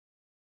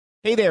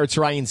Hey there, it's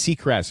Ryan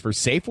Seacrest for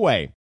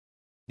Safeway.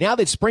 Now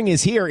that spring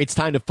is here, it's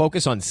time to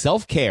focus on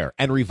self-care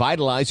and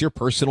revitalize your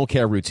personal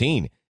care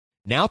routine.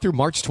 Now through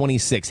March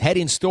 26, head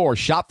in store,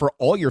 shop for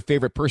all your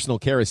favorite personal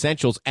care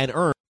essentials, and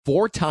earn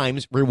 4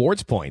 times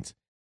rewards points.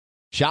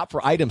 Shop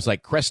for items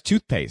like Crest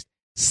toothpaste,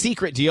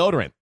 Secret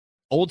deodorant,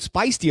 Old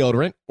Spice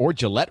deodorant, or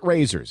Gillette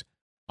razors.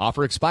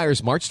 Offer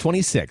expires March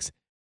 26.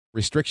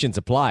 Restrictions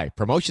apply.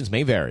 Promotions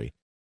may vary.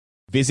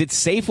 Visit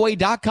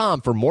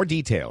Safeway.com for more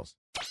details.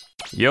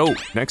 Yo,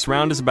 next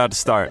round is about to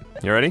start.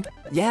 You ready?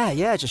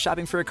 Yeah, just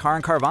shopping for a car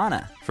in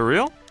Carvana. For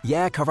real?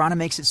 Yeah, Carvana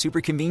makes it super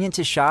convenient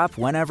to shop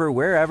whenever,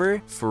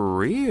 wherever. For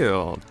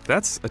real?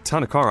 That's a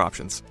ton of car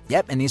options.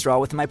 Yep, and these are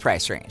all within my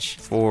price range.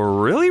 For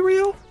really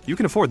real? You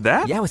can afford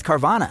that? Yeah, with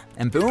Carvana.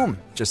 And boom,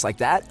 just like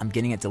that, I'm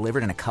getting it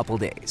delivered in a couple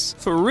days.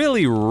 For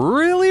really,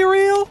 really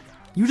real?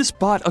 You just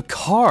bought a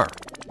car.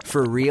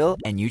 For real,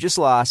 and you just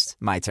lost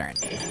my turn.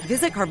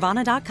 Visit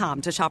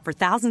Carvana.com to shop for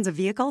thousands of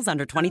vehicles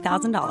under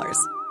 $20,000.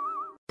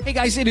 Hey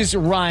guys, it is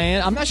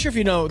Ryan. I'm not sure if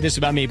you know this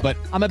about me, but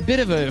I'm a bit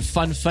of a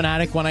fun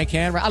fanatic when I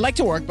can. I like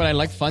to work, but I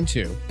like fun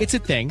too. It's a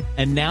thing.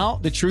 And now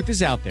the truth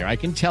is out there. I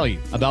can tell you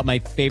about my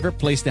favorite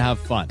place to have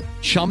fun.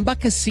 Chumba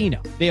Casino.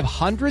 They have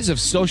hundreds of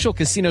social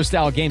casino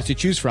style games to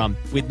choose from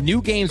with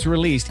new games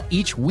released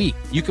each week.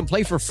 You can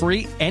play for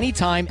free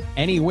anytime,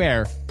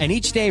 anywhere. And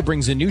each day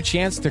brings a new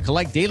chance to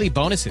collect daily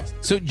bonuses.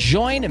 So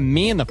join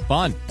me in the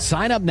fun.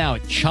 Sign up now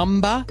at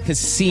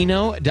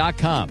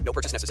ChumbaCasino.com. No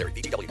purchase necessary.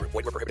 VGW. Void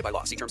where prohibited by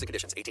law. See terms and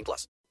conditions.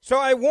 18+. So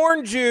I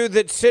warned you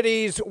that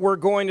cities were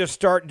going to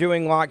start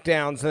doing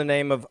lockdowns in the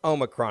name of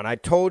Omicron. I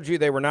told you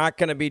they were not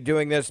going to be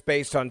doing this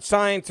based on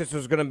science. This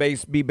was going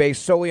to be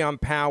based solely on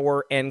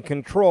power and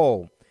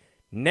control.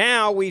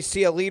 Now we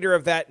see a leader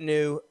of that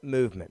new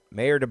movement.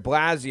 Mayor de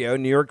Blasio,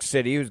 New York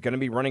City, who's going to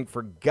be running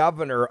for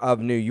governor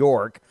of New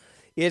York,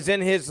 is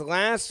in his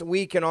last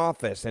week in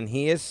office, and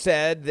he has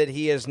said that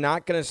he is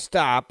not going to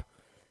stop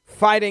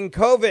fighting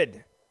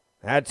COVID.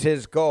 That's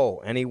his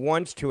goal, and he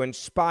wants to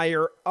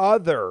inspire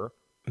other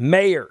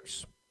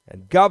mayors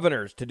and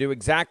governors to do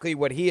exactly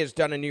what he has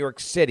done in New York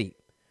City.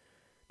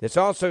 This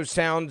also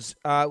sounds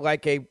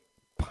like a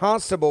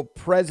possible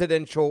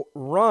presidential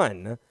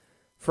run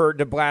for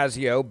de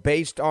Blasio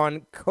based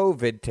on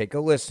COVID. Take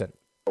a listen.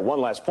 One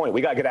last point.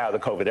 We got to get out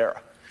of the COVID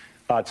era.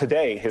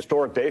 Today,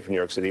 historic day for New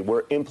York City,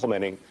 we're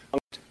implementing a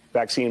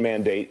vaccine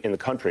mandate in the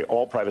country,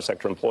 all private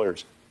sector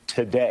employers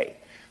today.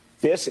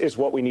 This is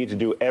what we need to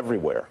do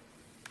everywhere.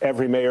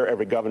 Every mayor,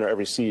 every governor,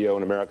 every CEO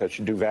in America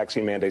should do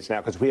vaccine mandates now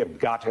because we have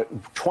got to.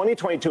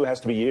 2022 has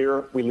to be a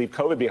year we leave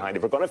COVID behind.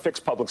 If we're going to fix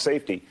public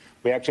safety,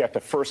 we actually have to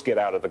first get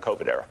out of the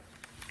COVID era.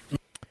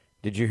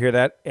 Did you hear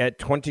that? At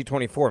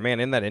 2024, man,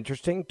 isn't that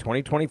interesting?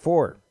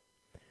 2024.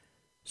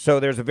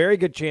 So there's a very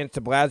good chance de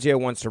Blasio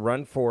wants to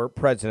run for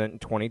president in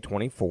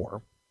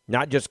 2024,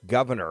 not just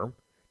governor.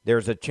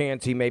 There's a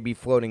chance he may be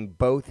floating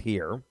both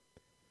here.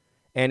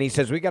 And he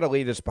says, we got to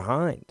leave this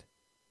behind.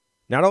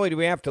 Not only do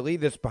we have to leave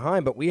this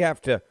behind, but we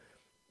have to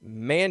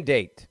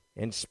mandate,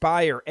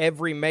 inspire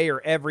every mayor,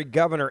 every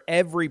governor,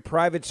 every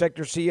private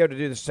sector CEO to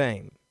do the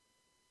same.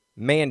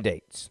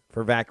 Mandates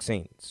for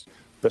vaccines.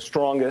 The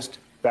strongest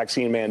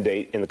vaccine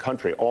mandate in the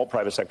country, all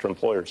private sector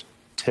employers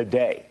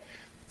today.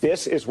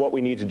 This is what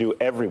we need to do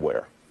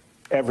everywhere.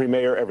 Every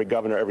mayor, every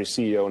governor, every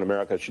CEO in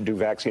America should do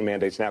vaccine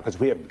mandates now because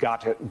we have got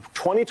to.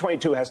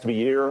 2022 has to be a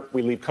year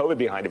we leave COVID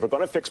behind. If we're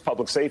going to fix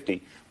public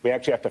safety, we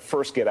actually have to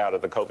first get out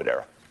of the COVID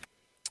era.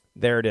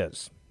 There it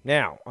is.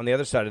 Now, on the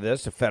other side of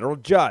this, a federal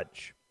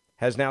judge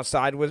has now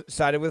sided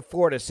with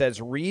Florida,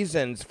 says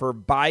reasons for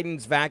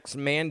Biden's vax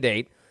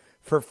mandate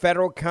for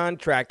federal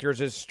contractors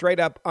is straight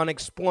up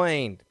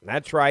unexplained.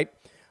 That's right.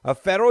 A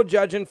federal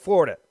judge in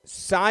Florida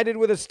sided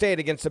with a state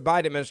against the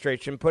Biden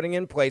administration, putting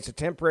in place a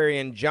temporary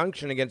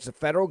injunction against the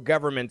federal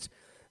government's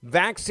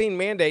vaccine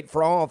mandate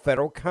for all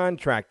federal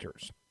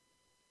contractors.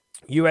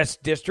 U.S.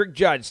 District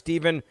Judge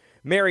Stephen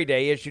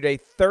Merriday issued a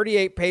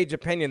 38-page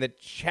opinion that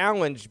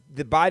challenged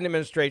the Biden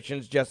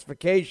administration's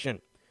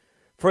justification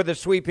for the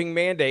sweeping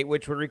mandate,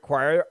 which would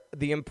require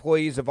the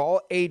employees of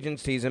all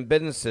agencies and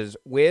businesses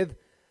with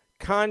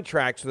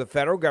contracts with the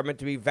federal government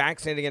to be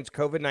vaccinated against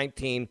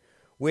COVID-19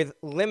 with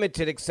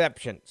limited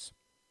exceptions.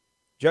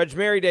 Judge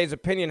Merriday's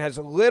opinion has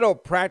little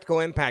practical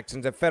impact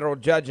since a federal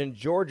judge in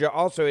Georgia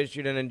also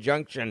issued an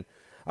injunction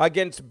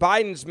against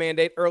Biden's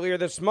mandate earlier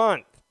this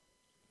month.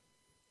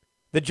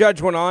 The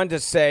judge went on to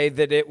say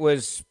that it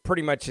was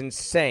pretty much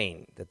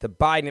insane that the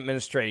Biden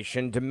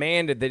administration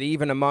demanded that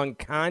even among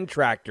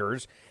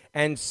contractors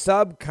and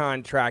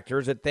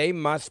subcontractors that they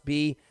must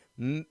be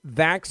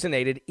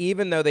vaccinated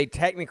even though they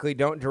technically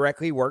don't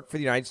directly work for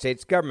the United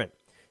States government,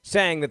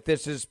 saying that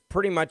this is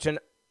pretty much an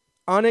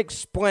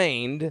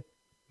unexplained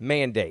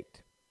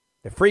mandate.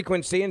 The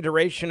frequency and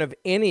duration of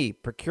any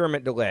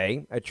procurement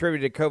delay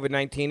attributed to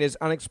COVID-19 is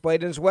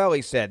unexplained as well,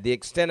 he said. The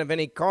extent of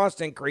any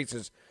cost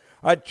increases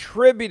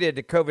attributed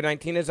to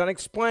COVID-19 is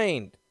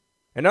unexplained.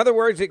 In other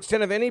words, the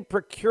extent of any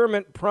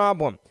procurement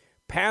problem,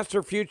 past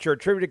or future,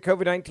 attributed to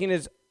COVID-19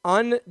 is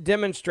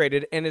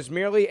undemonstrated and is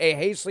merely a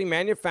hastily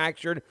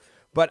manufactured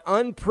but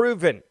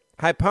unproven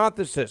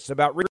hypothesis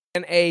about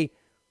and a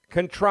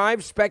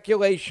contrived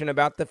speculation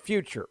about the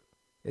future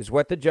is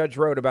what the judge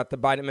wrote about the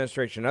Biden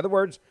administration. In other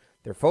words,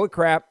 they're full of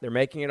crap. They're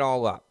making it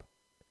all up.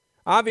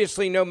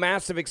 Obviously, no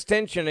massive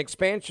extension,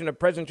 expansion of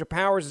presidential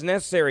powers is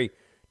necessary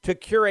to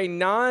cure a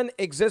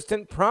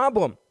non-existent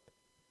problem,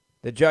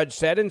 the judge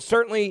said, and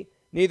certainly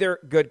neither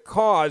good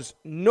cause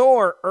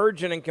nor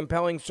urgent and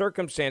compelling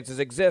circumstances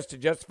exist to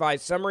justify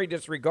summary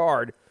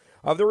disregard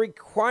of the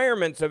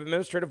requirements of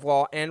administrative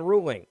law and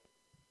ruling.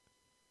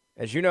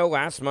 As you know,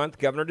 last month,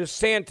 Governor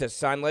DeSantis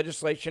signed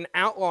legislation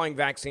outlawing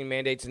vaccine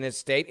mandates in his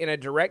state in a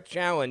direct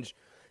challenge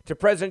to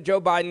President Joe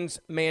Biden's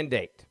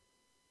mandate.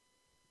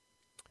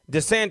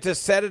 DeSantis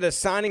said at a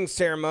signing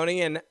ceremony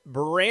in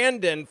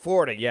Brandon,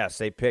 Florida. Yes,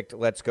 they picked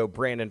Let's Go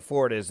Brandon,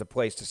 Florida as the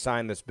place to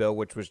sign this bill,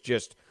 which was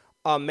just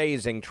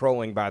amazing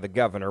trolling by the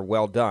governor.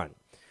 Well done.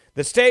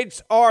 The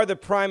states are the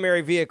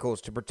primary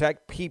vehicles to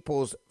protect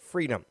people's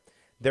freedom,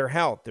 their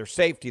health, their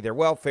safety, their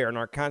welfare, and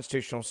our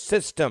constitutional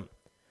system.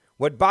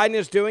 What Biden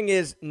is doing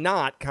is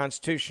not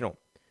constitutional.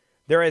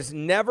 There has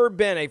never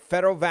been a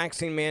federal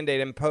vaccine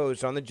mandate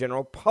imposed on the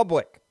general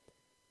public.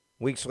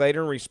 Weeks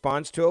later, in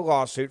response to a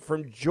lawsuit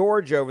from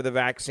Georgia over the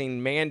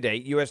vaccine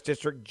mandate, U.S.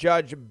 District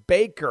Judge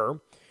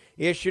Baker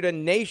issued a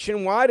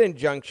nationwide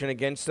injunction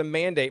against the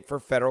mandate for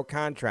federal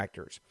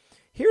contractors.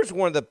 Here's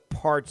one of the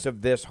parts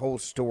of this whole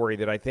story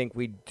that I think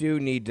we do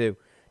need to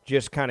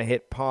just kind of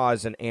hit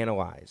pause and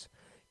analyze.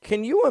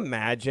 Can you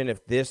imagine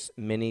if this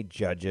many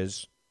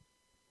judges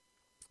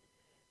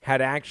had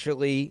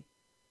actually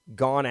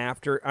gone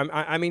after,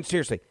 I mean,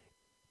 seriously,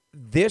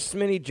 this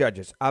many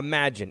judges,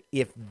 imagine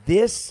if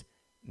this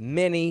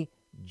many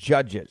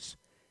judges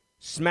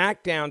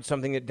smacked down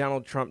something that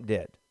Donald Trump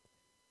did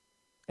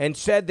and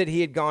said that he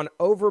had gone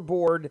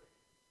overboard,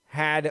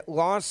 had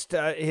lost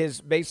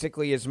his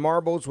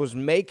marbles, was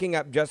making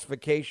up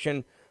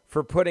justification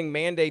for putting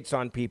mandates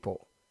on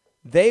people.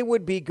 They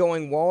would be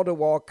going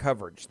wall-to-wall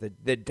coverage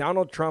that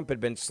Donald Trump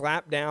had been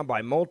slapped down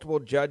by multiple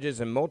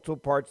judges in multiple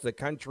parts of the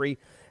country,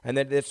 and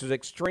that this was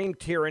extreme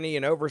tyranny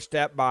and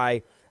overstep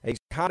by a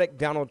psychotic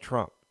Donald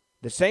Trump.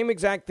 The same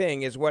exact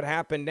thing is what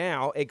happened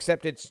now,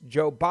 except it's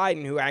Joe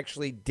Biden who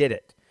actually did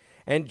it.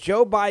 And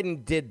Joe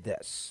Biden did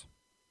this.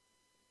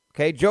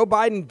 Okay, Joe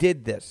Biden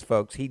did this,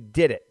 folks. He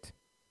did it.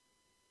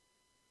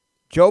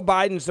 Joe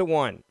Biden's the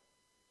one.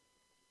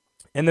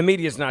 And the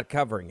media's not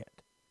covering it.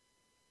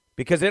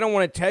 Because they don't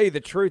want to tell you the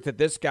truth that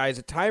this guy is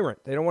a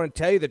tyrant. They don't want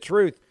to tell you the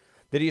truth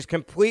that he's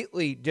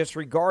completely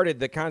disregarded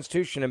the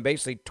Constitution and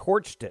basically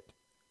torched it.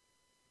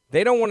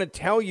 They don't want to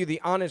tell you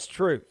the honest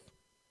truth.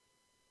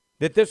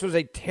 That this was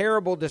a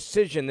terrible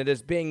decision that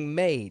is being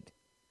made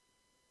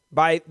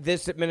by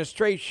this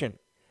administration,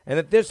 and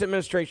that this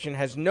administration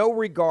has no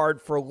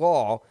regard for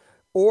law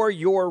or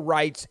your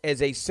rights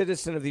as a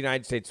citizen of the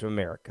United States of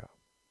America.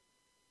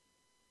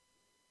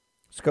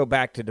 Let's go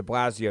back to de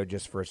Blasio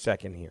just for a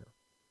second here.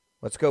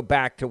 Let's go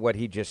back to what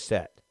he just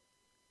said.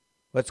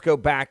 Let's go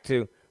back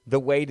to the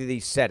way that he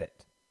said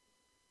it.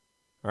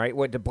 All right,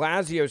 what de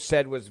Blasio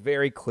said was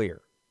very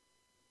clear.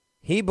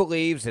 He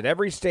believes that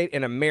every state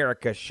in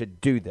America should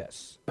do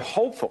this.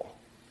 Hopeful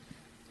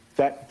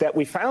that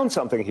we found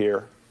something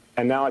here,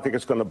 and now I think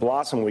it's going to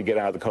blossom when we get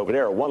out of the COVID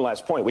era. One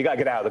last point. We got to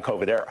get out of the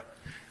COVID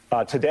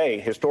era. Today,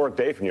 historic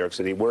day for New York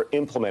City, we're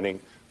implementing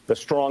the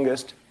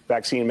strongest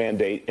vaccine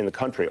mandate in the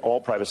country, all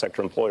private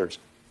sector employers,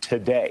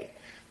 today.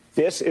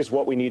 This is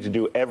what we need to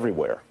do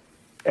everywhere.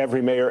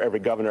 Every mayor, every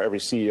governor, every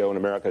CEO in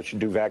America should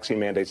do vaccine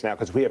mandates now,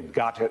 because we have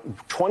got to.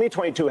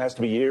 2022 has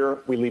to be a year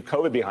we leave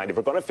COVID behind. If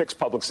we're going to fix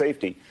public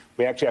safety,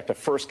 we actually have to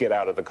first get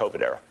out of the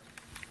COVID era.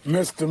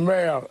 Mr.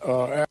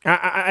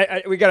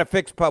 Mayor, we got to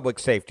fix public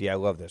safety. I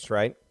love this,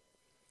 right?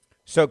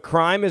 So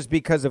crime is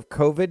because of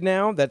COVID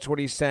now. That's what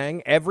he's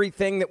saying.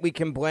 Everything that we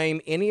can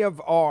blame any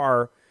of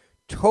our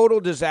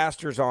total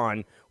disasters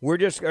on, we're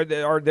just,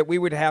 or that we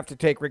would have to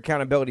take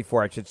accountability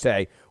for, I should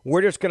say,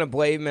 we're just going to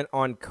blame it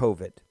on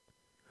COVID.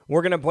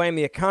 We're going to blame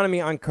the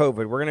economy on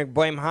COVID. We're going to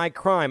blame high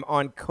crime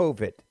on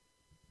COVID.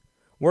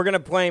 We're going to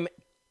blame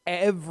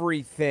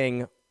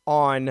everything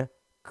on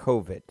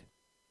COVID.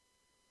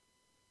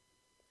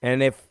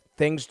 And if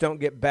things don't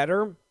get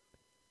better,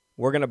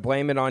 we're going to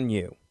blame it on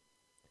you.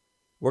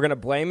 We're going to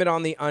blame it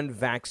on the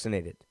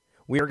unvaccinated.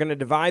 We are going to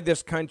divide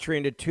this country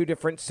into two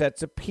different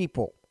sets of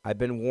people. I've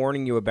been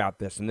warning you about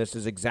this, and this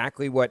is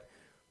exactly what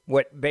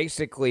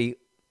basically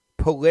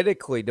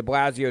politically de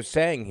Blasio is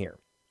saying here.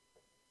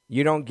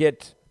 You don't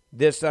get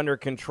this under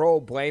control,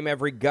 blame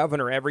every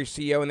governor, every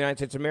CEO in the United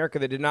States of America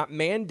that did not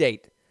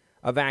mandate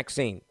a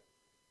vaccine.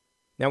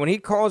 Now, when he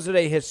calls it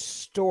a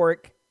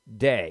historic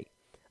day,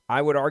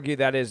 I would argue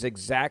that is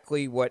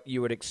exactly what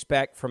you would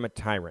expect from a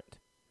tyrant.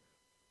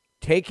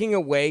 Taking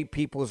away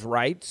people's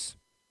rights,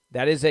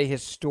 that is a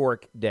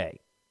historic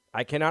day.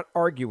 I cannot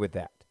argue with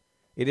that.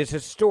 It is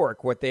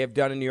historic what they have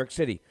done in New York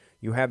City.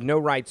 You have no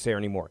rights there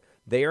anymore.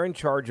 They are in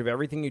charge of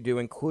everything you do,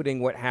 including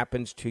what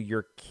happens to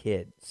your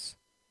kids.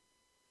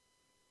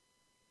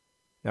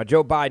 Now,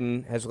 Joe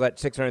Biden has let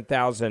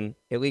 600,000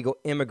 illegal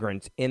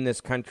immigrants in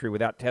this country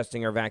without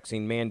testing or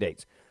vaccine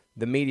mandates.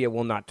 The media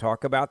will not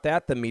talk about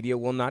that. The media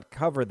will not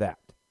cover that.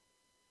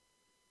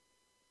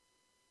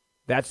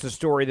 That's the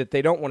story that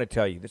they don't want to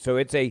tell you.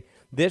 So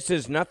this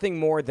is nothing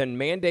more than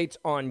mandates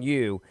on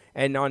you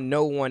and on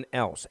no one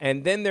else.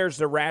 And then there's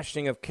the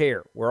rationing of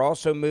care. We're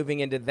also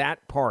moving into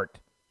that part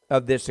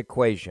of this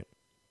equation.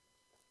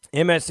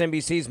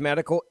 MSNBC's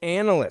medical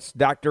analyst,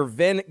 Dr.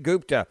 Vin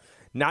Gupta,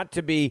 not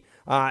to be,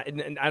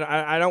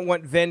 I don't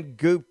want Vin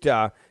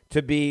Gupta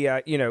to be,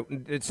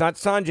 it's not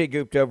Sanjay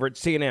Gupta over at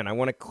CNN. I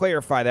want to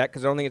clarify that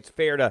because I don't think it's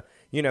fair to,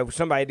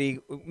 somebody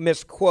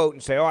misquote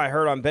and say, I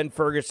heard on Ben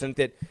Ferguson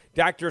that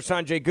Dr.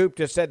 Sanjay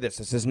Gupta said this.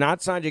 This is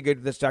not Sanjay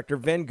Gupta. This is Dr.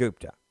 Vin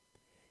Gupta.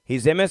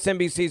 He's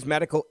MSNBC's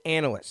medical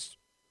analyst.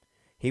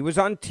 He was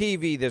on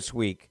TV this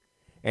week,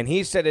 and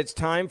he said it's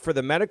time for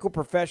the medical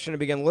profession to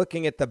begin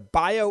looking at the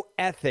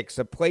bioethics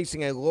of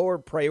placing a lower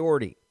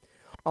priority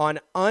on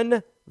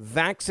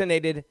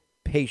unvaccinated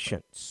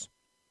patients.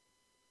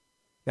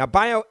 Now,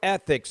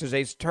 bioethics is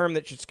a term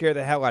that should scare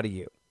the hell out of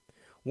you.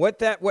 What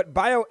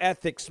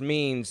bioethics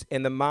means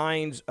in the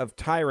minds of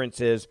tyrants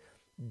is,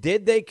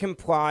 did they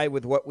comply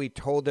with what we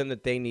told them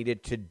that they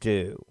needed to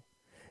do?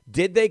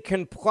 Did they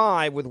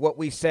comply with what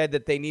we said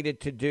that they needed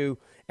to do?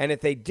 And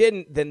if they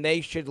didn't, then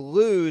they should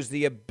lose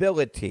the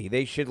ability.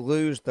 They should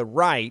lose the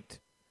right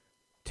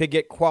to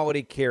get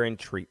quality care and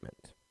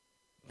treatment.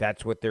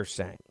 That's what they're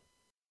saying.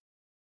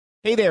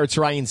 Hey there, it's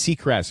Ryan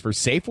Seacrest for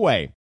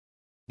Safeway.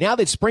 Now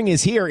that spring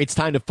is here, it's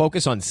time to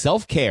focus on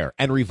self-care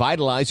and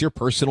revitalize your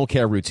personal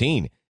care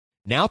routine.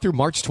 Now through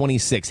March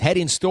 26, head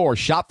in store,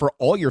 shop for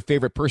all your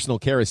favorite personal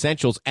care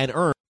essentials, and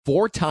earn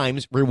 4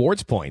 times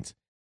rewards points.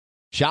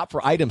 Shop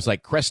for items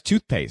like Crest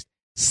toothpaste,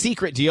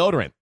 Secret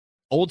deodorant,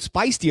 Old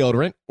Spice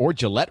deodorant, or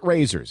Gillette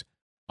razors.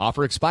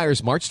 Offer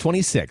expires March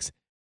 26.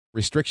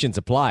 Restrictions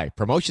apply.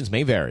 Promotions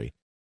may vary.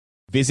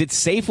 Visit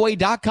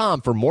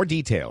Safeway.com for more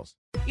details.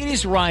 It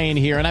is Ryan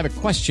here, and I have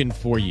a question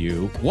for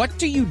you. What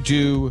do you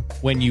do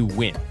when you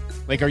win?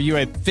 Like, are you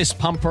a fist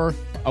pumper,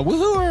 a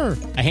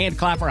woohooer, a hand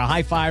clapper, a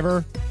high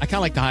fiver? I kind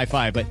of like the high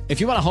five, but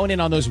if you want to hone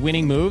in on those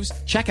winning moves,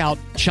 check out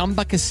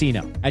Chumba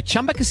Casino. At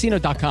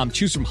ChumbaCasino.com,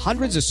 choose from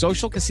hundreds of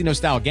social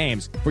casino-style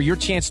games for your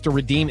chance to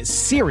redeem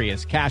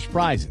serious cash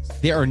prizes.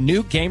 There are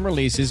new game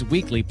releases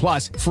weekly,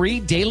 plus free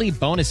daily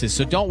bonuses.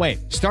 So don't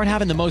wait. Start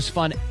having the most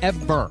fun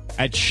ever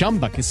at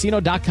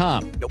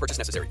ChumbaCasino.com. No purchase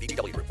necessary.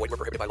 VGW Group. Void where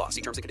prohibited by law.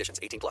 See terms and conditions.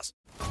 18+.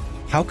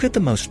 How could the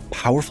most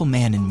powerful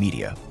man in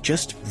media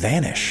just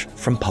vanish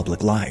from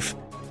public life?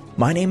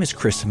 My name is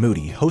Chris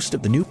Moody, host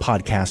of the new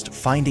podcast,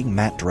 Finding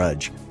Matt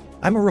Drudge.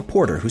 I'm a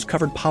reporter who's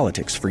covered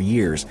politics for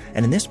years,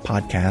 and in this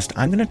podcast,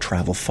 I'm going to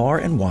travel far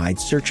and wide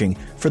searching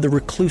for the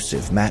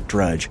reclusive Matt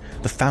Drudge,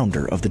 the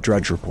founder of the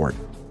Drudge Report.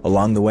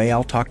 Along the way,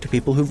 I'll talk to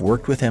people who've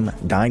worked with him,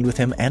 dined with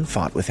him, and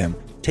fought with him,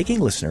 taking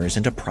listeners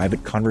into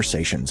private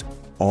conversations,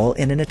 all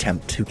in an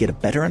attempt to get a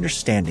better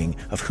understanding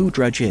of who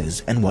Drudge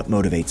is and what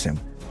motivates him.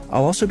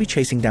 I'll also be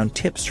chasing down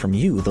tips from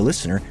you, the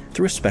listener,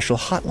 through a special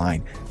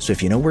hotline. So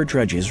if you know where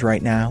Drudge is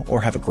right now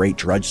or have a great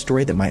Drudge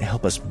story that might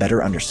help us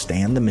better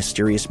understand the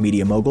mysterious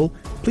media mogul,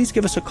 please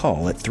give us a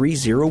call at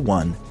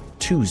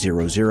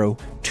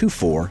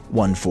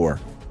 301-200-2414.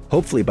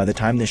 Hopefully by the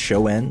time this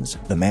show ends,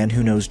 the man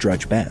who knows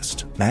Drudge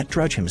best, Matt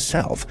Drudge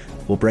himself,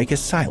 will break his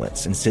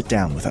silence and sit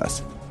down with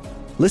us.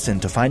 Listen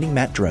to Finding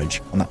Matt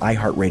Drudge on the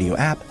iHeartRadio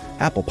app,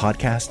 Apple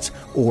Podcasts,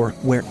 or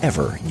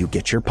wherever you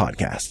get your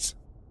podcasts.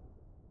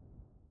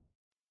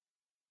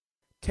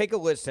 Take a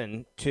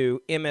listen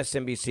to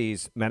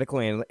MSNBC's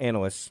medical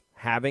analysts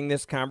having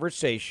this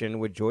conversation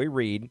with Joy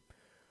Reid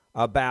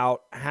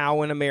about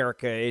how in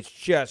America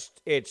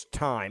it's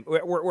time.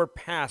 We're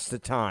past the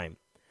time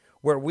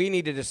where we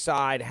need to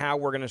decide how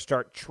we're going to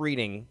start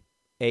treating,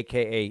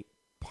 a.k.a.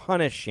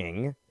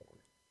 punishing,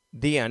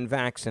 the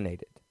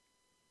unvaccinated.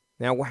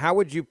 Now, how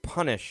would you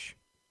punish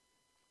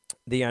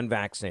the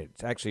unvaccinated?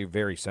 It's actually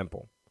very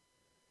simple.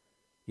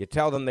 You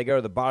tell them they go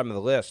to the bottom of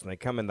the list and they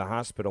come in the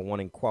hospital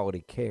wanting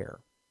quality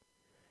care.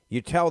 You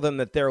tell them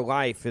that their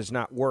life is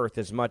not worth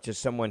as much as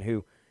someone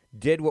who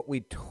did what we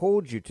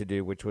told you to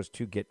do, which was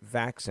to get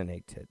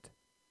vaccinated.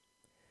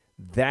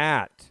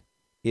 That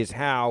is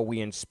how we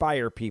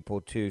inspire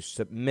people to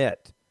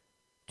submit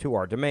to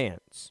our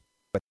demands.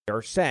 What they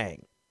are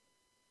saying,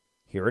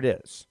 here it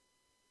is.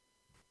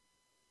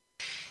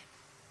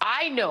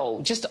 I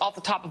know, just off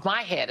the top of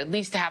my head, at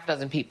least a half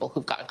dozen people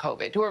who've gotten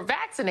COVID, who are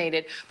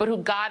vaccinated, but who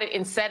got it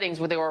in settings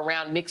where they were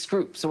around mixed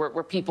groups, where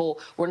people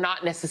were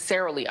not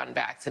necessarily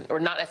unvaccinated or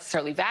not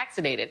necessarily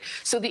vaccinated.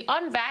 So the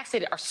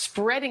unvaccinated are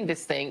spreading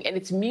this thing, and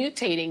it's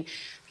mutating,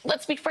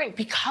 let's be frank,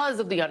 because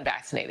of the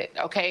unvaccinated,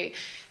 okay?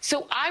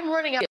 So I'm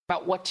running out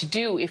about what to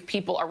do if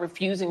people are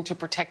refusing to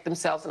protect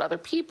themselves and other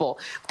people.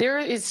 There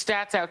is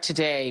stats out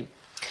today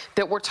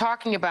that we're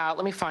talking about.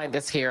 Let me find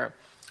this here.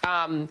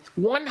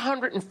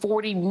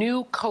 140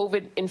 new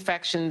COVID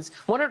infections,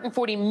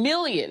 140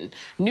 million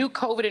new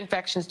COVID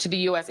infections to the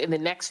U.S. in the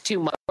next 2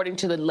 months, according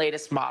to the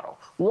latest model.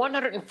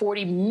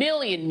 140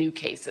 million new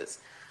cases.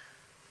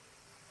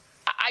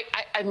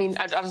 I mean,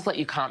 I'll just let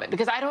you comment,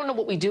 because I don't know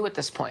what we do at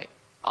this point,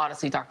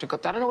 honestly, Dr.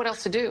 Gupta. I don't know what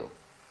else to do.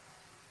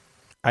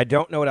 I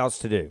don't know what else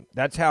to do.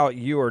 That's how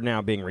you are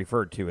now being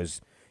referred to,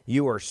 as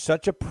you are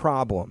such a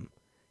problem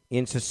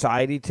in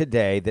society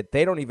today that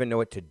they don't even know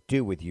what to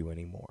do with you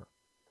anymore.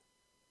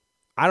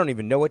 I don't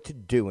even know what to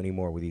do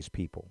anymore with these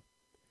people.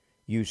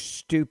 You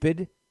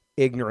stupid,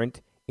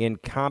 ignorant,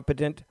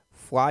 incompetent,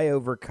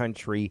 flyover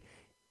country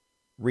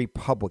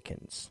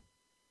Republicans.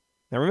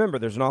 Now remember,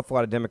 there's an awful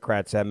lot of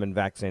Democrats that haven't been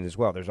vaccinated as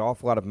well. There's an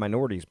awful lot of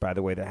minorities, by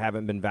the way, that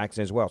haven't been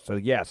vaccinated as well. So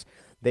yes,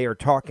 they are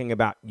talking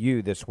about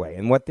you this way.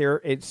 And what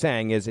it's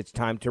saying is it's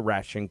time to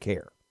ration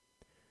care.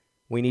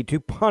 We need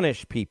to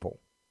punish people.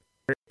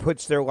 It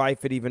puts their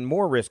life at even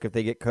more risk if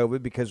they get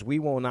COVID, because we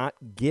will not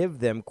give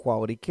them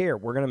quality care.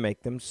 We're going to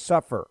make them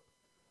suffer.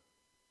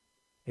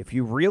 If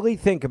you really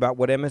think about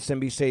what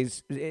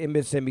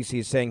MSNBC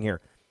is saying here,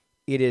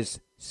 it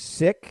is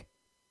sick.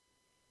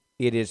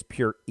 It is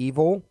pure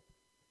evil.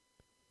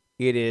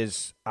 It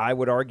is, I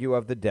would argue,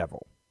 of the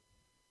devil.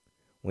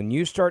 When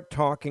you start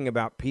talking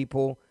about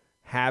people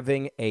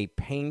having a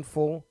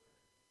painful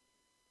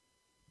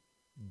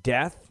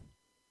death,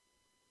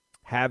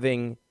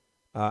 having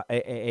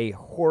a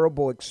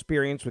horrible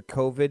experience with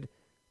COVID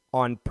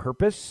on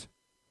purpose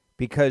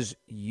because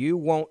you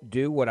won't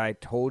do what I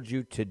told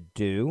you to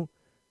do,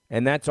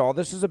 and that's all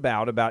this is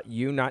about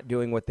you not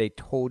doing what they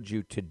told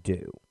you to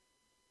do.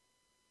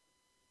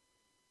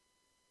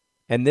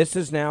 And this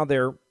is now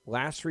their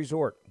last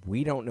resort.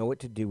 We don't know what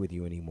to do with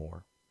you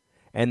anymore.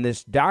 And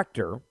this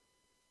doctor,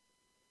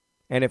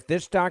 and if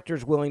this doctor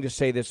is willing to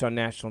say this on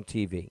national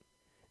TV,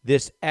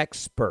 this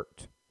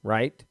expert,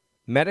 right,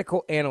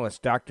 medical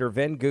analyst, Dr.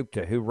 Ven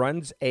Gupta, who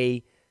runs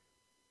a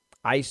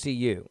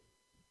ICU,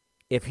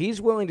 if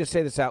he's willing to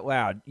say this out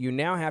loud, you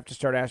now have to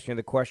start asking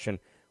the question,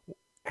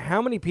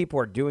 how many people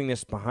are doing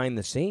this behind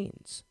the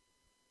scenes?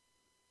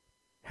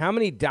 How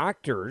many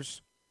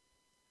doctors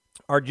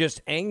are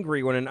just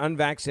angry when an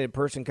unvaccinated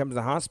person comes to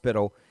the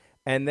hospital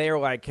and they're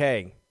like,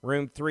 hey,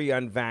 room 3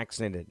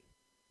 unvaccinated.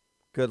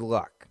 Good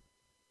luck.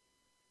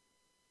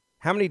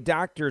 How many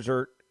doctors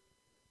are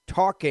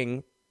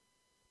talking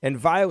and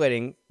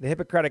violating the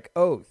Hippocratic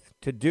Oath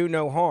to do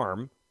no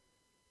harm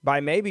by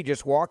maybe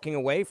just walking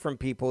away from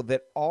people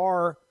that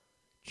are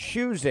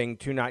choosing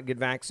to not get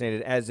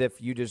vaccinated as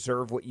if you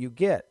deserve what you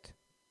get?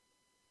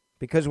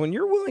 Because when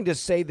you're willing to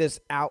say this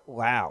out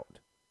loud,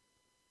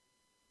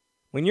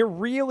 when you're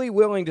really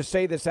willing to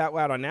say this out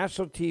loud on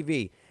national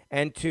TV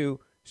and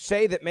to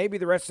say that maybe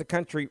the rest of the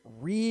country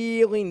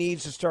really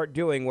needs to start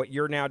doing what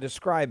you're now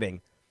describing,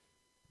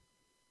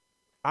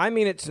 I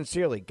mean it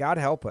sincerely. God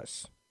help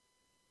us.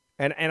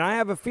 And I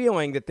have a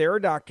feeling that there are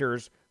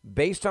doctors,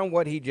 based on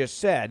what he just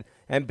said,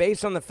 and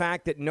based on the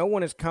fact that no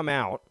one has come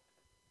out,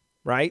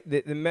 right?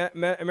 The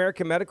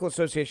American Medical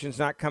Association has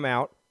not come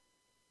out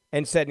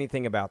and said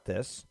anything about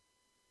this.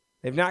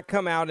 They've not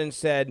come out and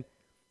said,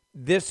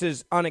 this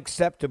is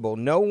unacceptable.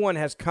 No one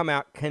has come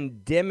out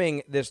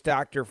condemning this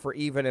doctor for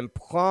even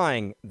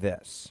implying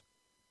this.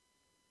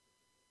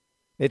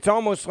 It's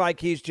almost like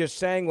he's just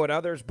saying what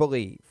others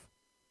believe.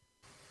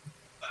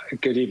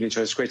 Good evening,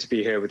 Joe. It's great to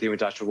be here with you and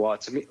Dr.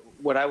 Watts. I mean,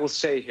 what I will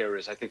say here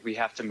is I think we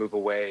have to move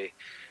away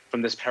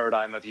from this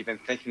paradigm of even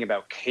thinking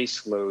about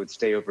caseloads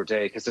day over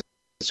day, because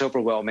it's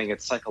overwhelming,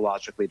 it's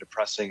psychologically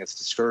depressing, it's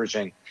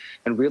discouraging,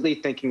 and really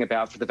thinking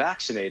about, for the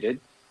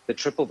vaccinated, the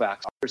triple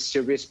vax,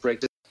 serious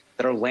breakdowns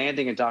that are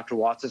landing in Dr.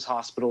 Watts'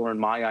 hospital or in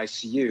my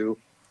ICU,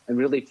 and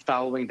really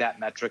following that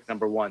metric,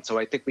 number one. So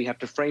I think we have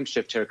to frame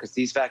shift here, because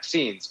these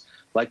vaccines,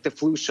 like the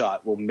flu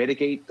shot, will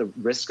mitigate the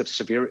risk of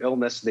severe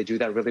illness. They do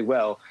that really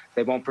well.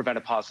 They won't prevent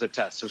a positive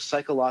test. So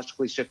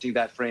psychologically shifting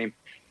that frame,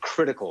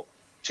 critical.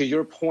 To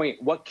your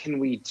point, what can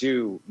we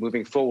do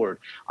moving forward?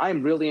 I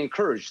am really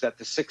encouraged that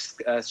the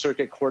Sixth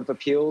Circuit Court of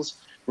Appeals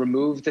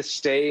removed the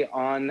stay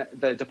on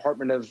the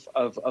Department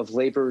of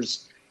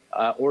Labor's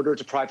order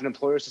to private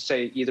employers to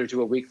say either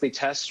do a weekly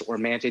test or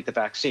mandate the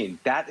vaccine.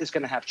 That is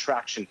going to have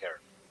traction here,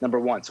 number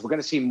one. So we're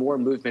going to see more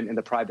movement in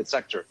the private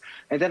sector.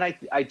 And then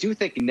I do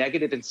think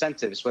negative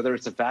incentives, whether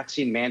it's a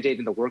vaccine mandate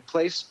in the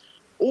workplace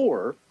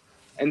or,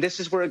 and this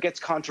is where it gets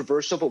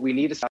controversial, but we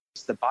need to study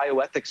the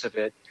bioethics of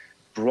it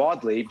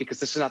broadly, because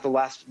this is not the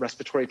last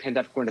respiratory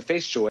pandemic we're going to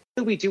face, Joy. What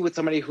do we do with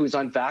somebody who's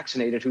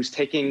unvaccinated, who's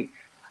taking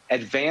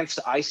advanced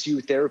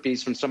ICU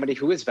therapies from somebody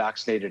who is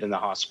vaccinated in the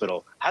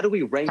hospital? How do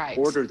we rank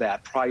order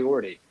that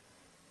priority?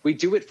 We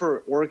do it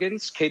for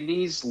organs,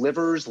 kidneys,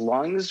 livers,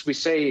 lungs. We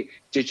say,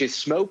 did you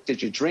smoke? Did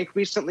you drink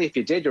recently? If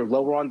you did, you're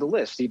lower on the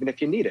list, even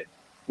if you need it.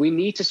 We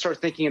need to start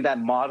thinking of that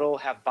model,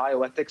 have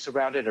bioethics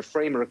around it, a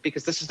framework,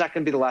 because this is not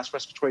going to be the last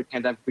respiratory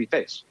pandemic we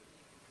face.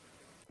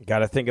 Got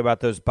to think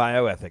about those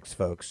bioethics,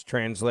 folks.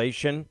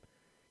 Translation,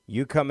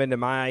 you come into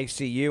my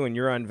ICU and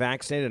you're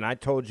unvaccinated and I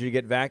told you to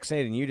get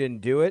vaccinated and you didn't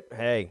do it.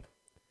 Hey,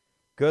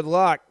 good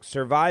luck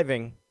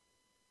surviving.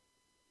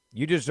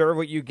 You deserve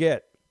what you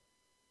get.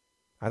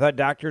 I thought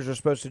doctors are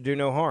supposed to do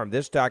no harm.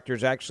 This doctor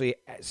is actually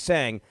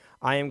saying,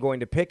 I am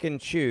going to pick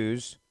and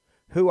choose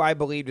who I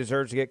believe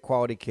deserves to get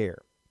quality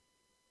care.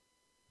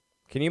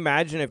 Can you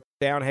imagine if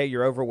down, hey,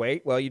 you're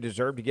overweight? Well, you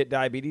deserve to get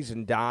diabetes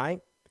and die.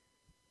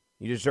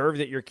 You deserve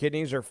that your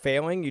kidneys are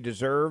failing. You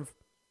deserve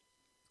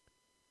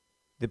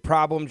the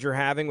problems you're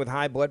having with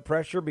high blood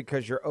pressure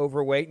because you're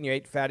overweight and you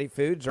ate fatty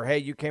foods, or hey,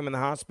 you came in the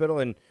hospital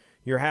and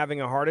you're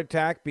having a heart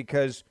attack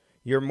because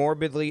you're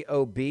morbidly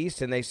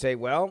obese, and they say,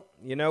 well,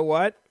 you know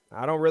what?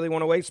 I don't really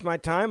want to waste my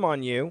time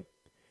on you.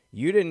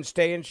 You didn't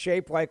stay in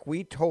shape like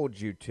we told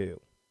you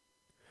to.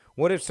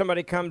 What if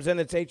somebody comes in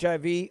that's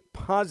HIV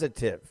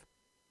positive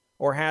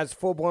or has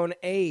full-blown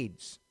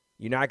AIDS?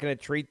 You're not going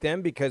to treat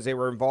them because they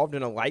were involved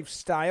in a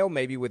lifestyle,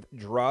 maybe with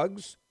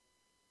drugs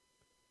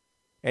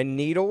and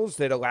needles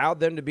that allowed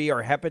them to be,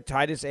 or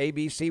hepatitis A,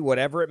 B, C,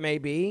 whatever it may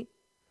be.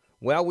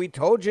 Well, we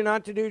told you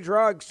not to do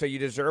drugs, so you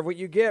deserve what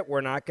you get.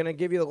 We're not going to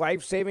give you the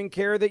life-saving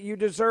care that you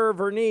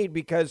deserve or need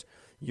because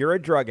you're a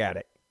drug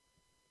addict.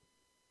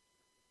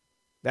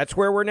 That's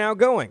where we're now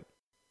going.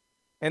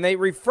 And they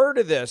refer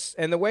to this,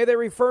 and the way they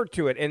refer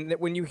to it, and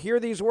when you hear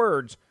these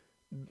words,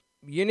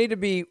 you need to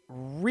be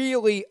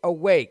really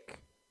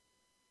awake.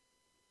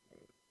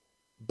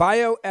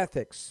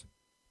 Bioethics,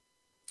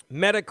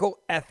 medical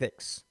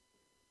ethics.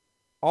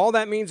 All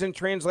that means in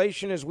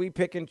translation is we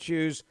pick and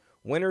choose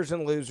winners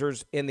and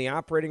losers in the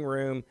operating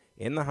room,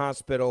 in the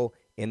hospital,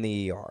 in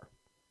the ER.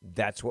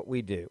 That's what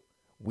we do.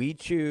 We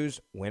choose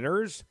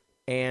winners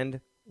and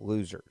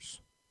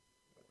losers.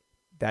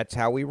 That's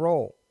how we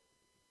roll.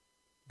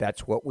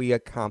 That's what we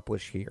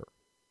accomplish here.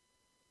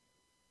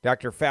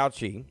 Dr.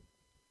 Fauci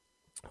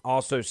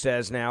also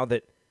says now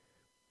that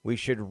we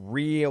should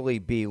really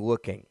be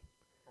looking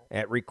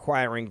at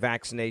requiring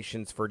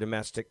vaccinations for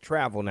domestic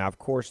travel. Now, of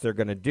course, they're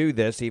going to do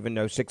this, even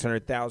though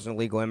 600,000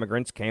 illegal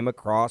immigrants came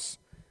across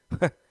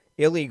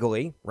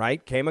illegally,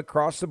 right? Came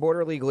across the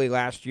border illegally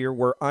last year,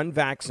 were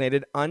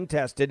unvaccinated,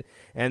 untested,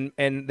 and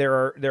there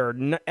are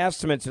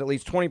estimates that at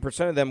least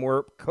 20% of them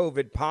were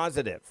COVID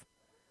positive.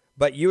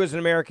 But you as an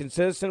American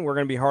citizen, we're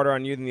going to be harder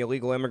on you than the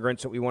illegal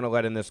immigrants that we want to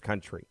let in this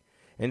country.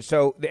 And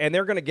so, and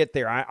they're going to get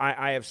there.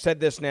 I have said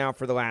this now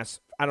for the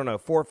last, 4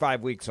 or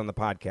 5 weeks on the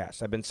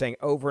podcast. I've been saying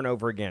over and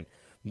over again,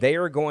 they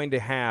are going to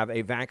have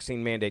a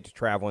vaccine mandate to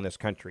travel in this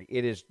country.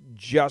 It is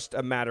just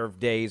a matter of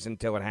days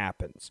until it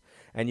happens.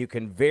 And you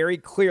can very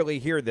clearly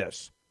hear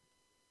this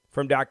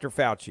from Dr.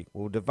 Fauci.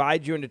 We'll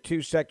divide you into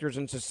two sectors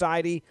in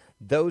society,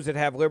 those that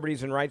have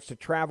liberties and rights to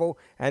travel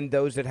and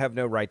those that have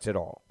no rights at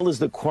all. Is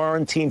the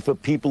quarantine for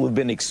people who've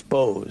been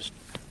exposed?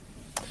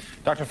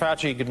 Dr.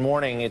 Fauci, good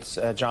morning. It's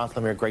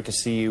Jonathan Lemire. Great to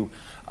see you,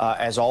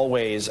 as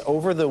always.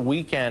 Over the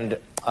weekend,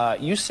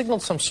 you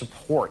signaled some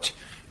support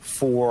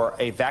for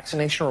a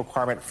vaccination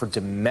requirement for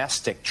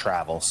domestic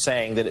travel,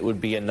 saying that it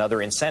would be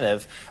another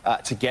incentive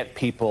to get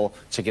people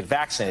to get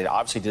vaccinated.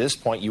 Obviously, to this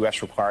point,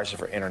 U.S. requires it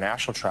for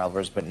international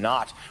travelers, but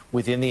not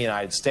within the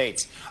United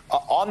States.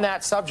 On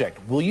that subject,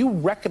 will you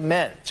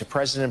recommend to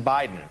President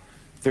Biden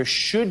there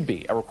should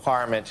be a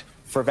requirement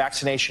for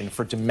vaccination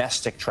for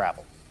domestic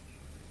travel?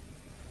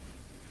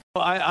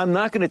 I'm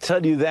not going to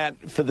tell you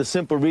that for the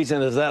simple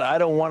reason is that I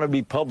don't want to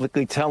be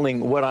publicly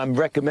telling what I'm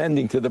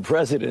recommending to the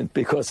president,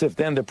 because if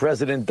then the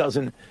president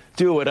doesn't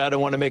do it, I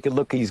don't want to make it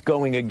look he's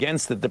going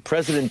against it. The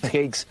president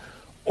takes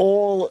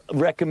all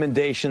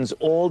recommendations,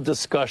 all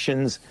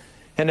discussions,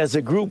 and as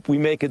a group, we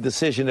make a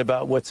decision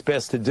about what's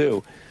best to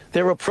do.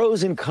 There are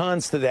pros and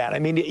cons to that. I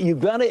mean,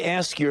 you've got to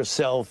ask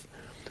yourself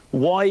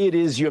why it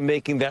is you're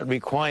making that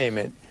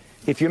requirement.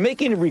 If you're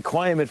making a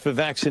requirement for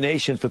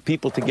vaccination for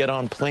people to get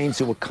on planes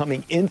who are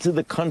coming into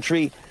the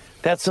country,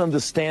 that's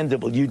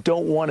understandable. You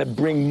don't want to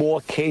bring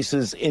more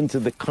cases into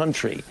the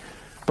country.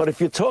 But if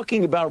you're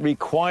talking about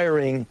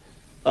requiring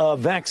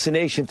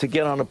vaccination to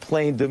get on a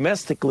plane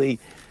domestically,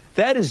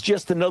 that is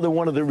just another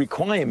one of the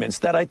requirements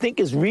that I think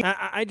is...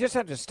 I just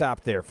have to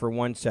stop there for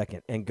 1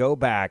 second and go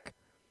back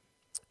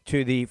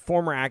to the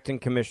former acting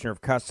commissioner of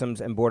Customs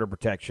and Border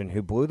Protection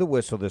who blew the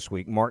whistle this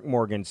week, Mark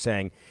Morgan,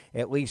 saying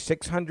at least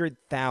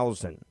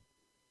 600,000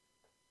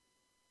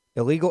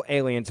 illegal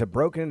aliens have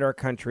broken into our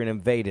country and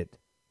invaded.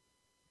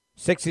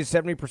 60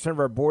 to 70% of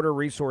our border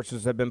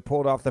resources have been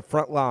pulled off the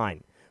front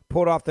line,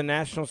 pulled off the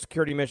national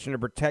security mission to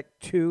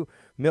protect 2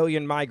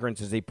 million migrants,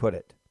 as he put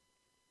it.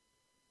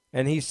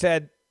 And he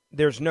said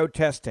there's no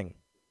testing.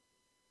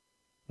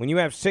 When you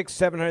have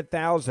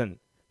 700,000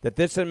 that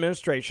this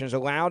administration has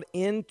allowed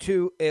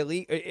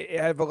illegally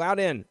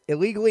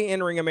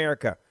entering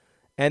America,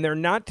 and they're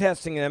not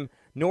testing them,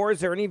 nor is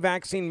there any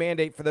vaccine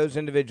mandate for those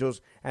individuals,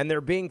 and they're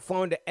being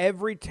flown to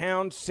every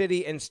town,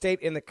 city, and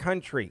state in the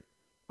country.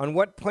 On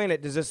what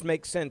planet does this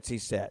make sense, he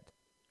said.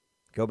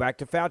 Go back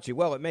to Fauci.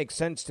 Well, it makes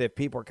sense if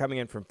people are coming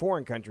in from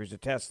foreign countries to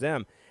test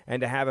them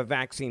and to have a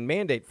vaccine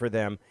mandate for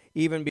them,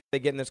 even before they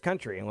get in this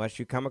country, unless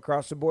you come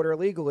across the border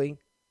illegally.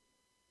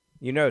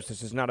 You notice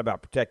this is not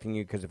about protecting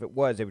you, because if it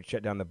was, they would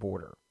shut down the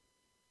border.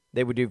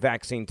 They would do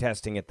vaccine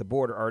testing at the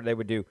border, or they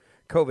would do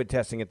COVID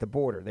testing at the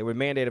border. They would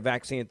mandate a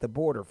vaccine at the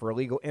border for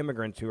illegal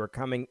immigrants who are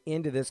coming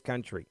into this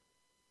country.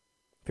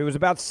 If it was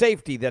about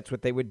safety, that's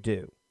what they would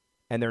do.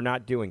 And they're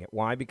not doing it.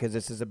 Why? Because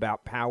this is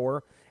about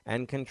power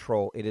and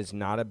control. It is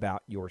not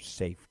about your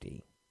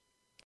safety.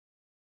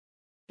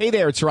 Hey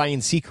there, it's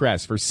Ryan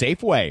Seacrest for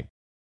Safeway.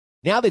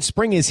 Now that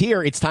spring is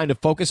here, it's time to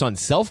focus on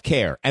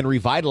self-care and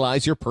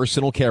revitalize your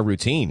personal care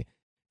routine.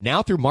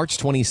 Now through March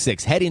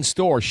 26, head in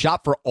store,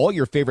 shop for all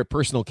your favorite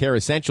personal care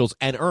essentials,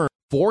 and earn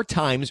 4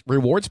 times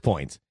rewards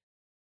points.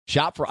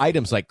 Shop for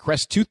items like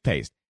Crest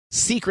toothpaste,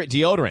 Secret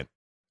deodorant,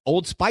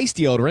 Old Spice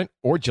deodorant,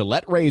 or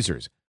Gillette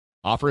razors.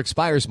 Offer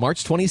expires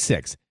March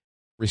 26.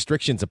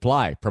 Restrictions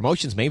apply.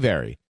 Promotions may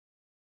vary.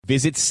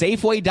 Visit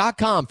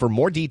Safeway.com for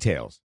more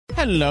details.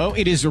 Hello,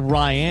 it is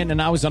Ryan,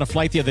 and I was on a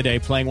flight the other day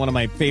playing one of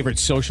my favorite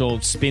social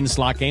spin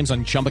slot games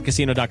on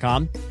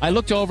ChumbaCasino.com. I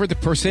looked over at the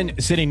person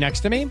sitting next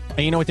to me, and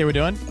you know what they were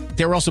doing?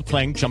 They were also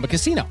playing Chumba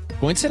Casino.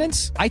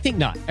 Coincidence? I think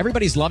not.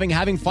 Everybody's loving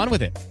having fun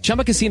with it.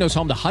 Chumba Casino is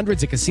home to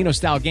hundreds of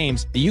casino-style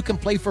games that you can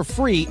play for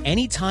free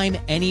anytime,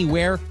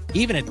 anywhere,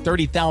 even at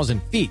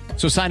 30,000 feet.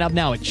 So sign up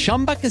now at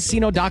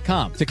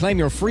ChumbaCasino.com to claim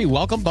your free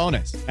welcome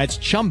bonus. That's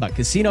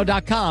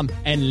ChumbaCasino.com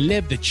and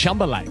live the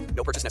Chumba life.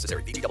 No purchase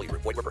necessary. VGW.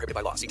 Void where prohibited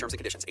by law. See terms and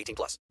conditions.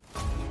 18+.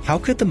 How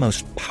could the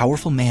most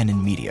powerful man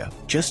in media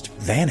just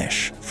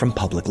vanish from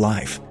public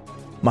life?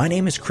 My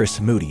name is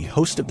Chris Moody,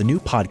 host of the new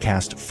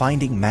podcast,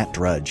 Finding Matt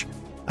Drudge.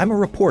 I'm a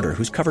reporter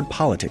who's covered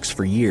politics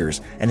for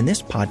years, and in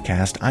this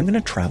podcast, I'm going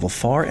to travel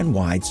far and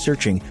wide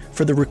searching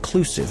for the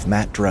reclusive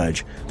Matt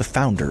Drudge, the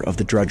founder of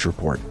the Drudge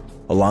Report.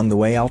 Along the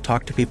way, I'll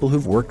talk to people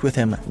who've worked with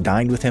him,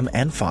 dined with him,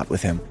 and fought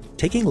with him,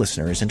 taking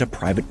listeners into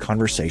private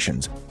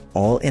conversations,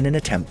 all in an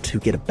attempt to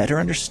get a better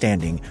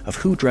understanding of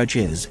who Drudge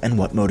is and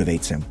what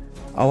motivates him.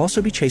 I'll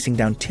also be chasing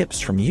down tips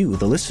from you,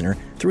 the listener,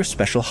 through a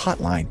special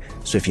hotline.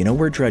 So if you know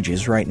where Drudge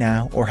is right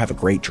now or have a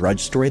great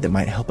Drudge story that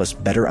might help us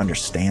better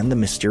understand the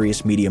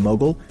mysterious media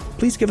mogul,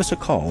 please give us a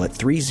call at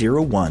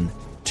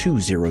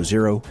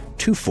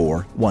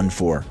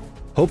 301-200-2414.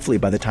 Hopefully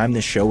by the time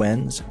this show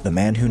ends, the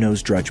man who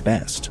knows Drudge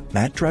best,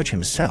 Matt Drudge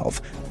himself,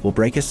 will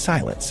break his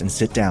silence and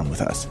sit down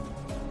with us.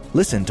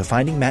 Listen to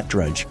Finding Matt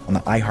Drudge on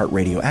the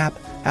iHeartRadio app,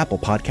 Apple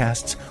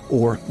Podcasts,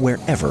 or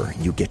wherever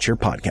you get your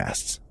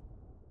podcasts.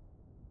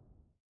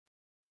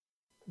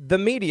 The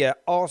media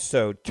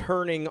also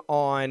turning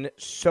on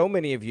so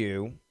many of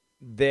you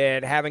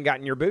that haven't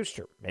gotten your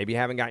booster. Maybe you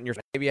haven't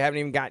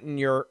even gotten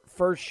your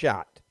first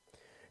shot.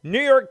 New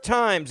York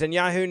Times and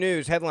Yahoo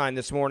News headline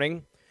this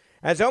morning: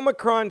 as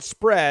Omicron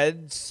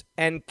spreads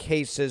and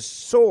cases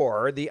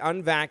soar, the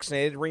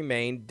unvaccinated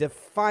remain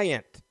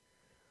defiant.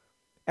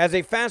 As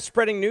a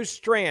fast-spreading new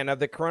strand of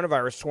the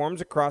coronavirus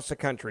swarms across the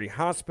country,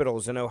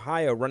 hospitals in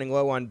Ohio running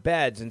low on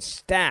beds and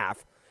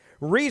staff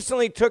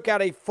recently took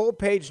out a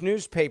full-page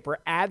newspaper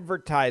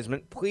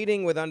advertisement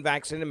pleading with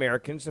unvaccinated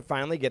Americans to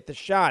finally get the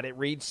shot. It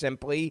reads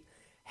simply,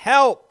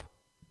 "Help."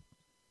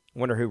 I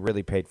wonder who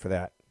really paid for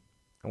that.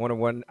 I want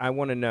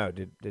to know,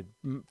 did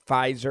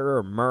Pfizer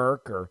or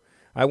Merck, or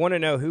I want to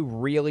know who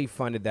really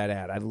funded that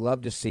ad. I'd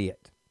love to see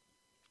it.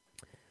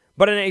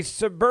 But in a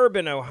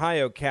suburban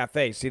Ohio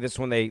cafe, see this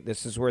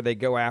is where they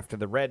go after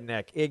the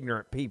redneck,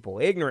 ignorant people,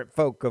 ignorant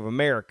folk of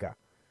America.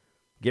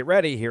 Get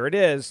ready, here it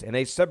is. In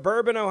a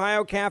suburban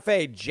Ohio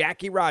cafe,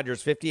 Jackie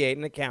Rogers, 58,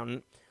 an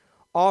accountant,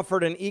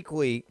 offered an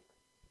equally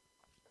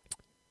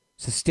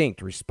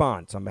succinct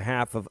response on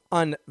behalf of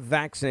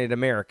unvaccinated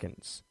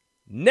Americans.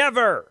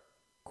 Never,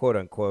 quote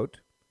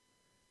unquote.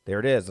 There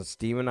it is. Let's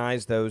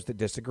demonize those that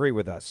disagree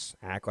with us.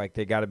 Act like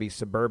they got to be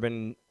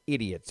suburban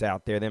idiots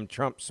out there, them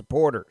Trump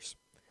supporters.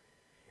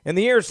 In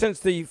the years since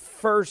the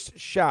first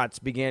shots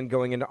began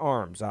going into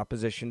arms,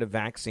 opposition to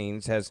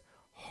vaccines has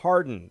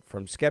hardened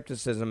from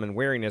skepticism and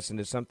wariness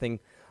into something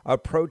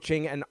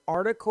approaching an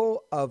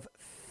article of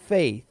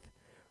faith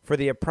for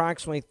the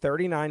approximately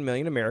 39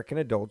 million American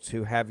adults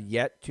who have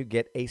yet to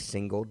get a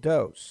single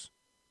dose.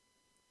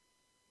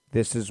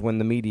 This is when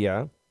the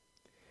media,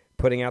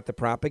 putting out the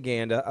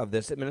propaganda of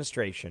this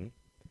administration,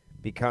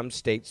 becomes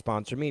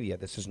state-sponsored media.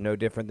 This is no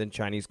different than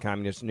Chinese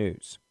communist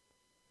news.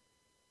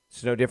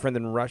 It's no different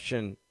than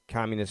Russian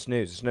communist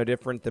news. It's no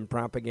different than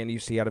propaganda you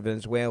see out of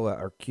Venezuela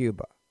or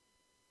Cuba.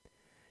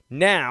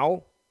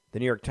 Now, the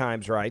New York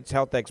Times writes,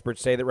 health experts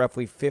say that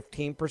roughly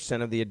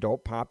 15% of the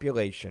adult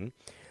population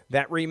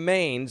that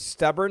remains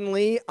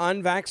stubbornly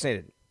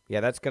unvaccinated.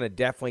 Yeah, that's going to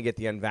definitely get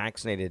the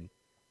unvaccinated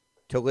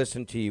to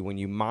listen to you when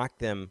you mock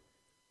them,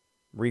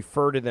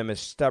 refer to them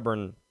as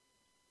stubborn,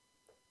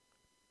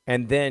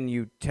 and then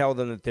you tell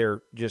them that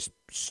they're just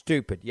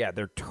stupid. Yeah,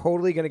 they're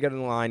totally going to get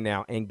in line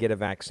now and get a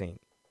vaccine.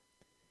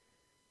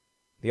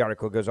 The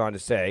article goes on to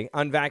say,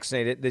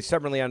 the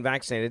stubbornly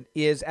unvaccinated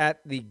is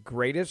at the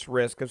greatest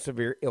risk of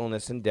severe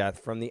illness and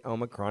death from the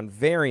Omicron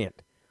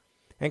variant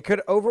and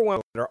could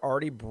overwhelm that are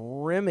already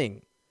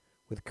brimming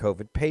with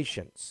COVID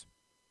patients.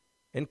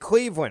 In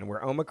Cleveland,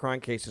 where Omicron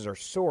cases are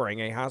soaring,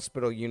 a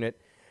hospital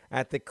unit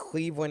at the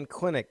Cleveland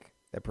Clinic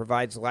that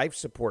provides life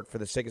support for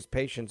the sickest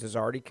patients is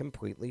already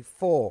completely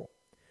full.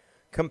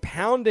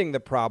 Compounding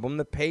the problem,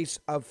 the pace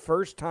of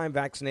first-time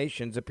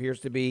vaccinations appears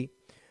to be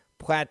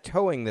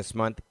plateauing this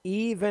month,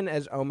 even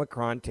as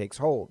Omicron takes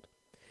hold.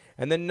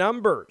 And the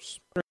numbers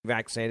of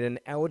vaccinated and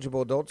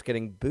eligible adults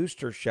getting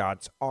booster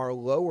shots are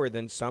lower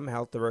than some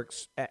health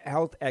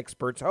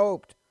experts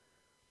hoped.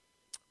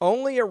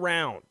 Only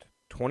around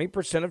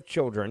 20% of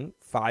children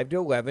 5 to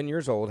 11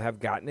 years old have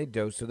gotten a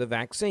dose of the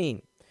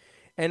vaccine.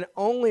 and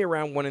only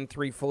around 1 in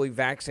 3 fully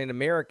vaccinated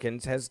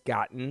Americans has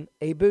gotten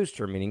a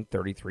booster, meaning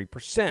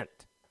 33%.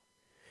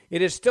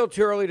 It is still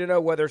too early to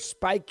know whether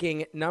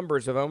spiking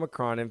numbers of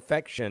Omicron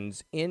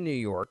infections in New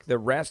York, the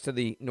rest of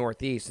the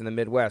Northeast, and the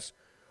Midwest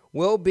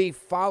will be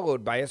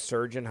followed by a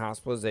surge in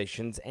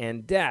hospitalizations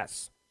and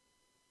deaths.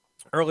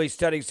 Early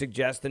studies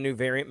suggest the new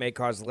variant may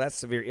cause less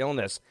severe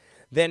illness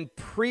than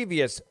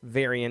previous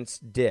variants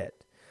did.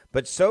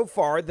 But so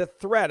far, the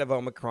threat of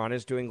Omicron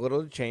is doing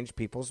little to change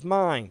people's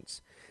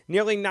minds.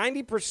 Nearly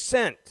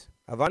 90%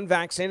 of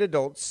unvaccinated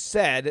adults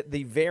said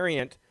the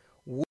variant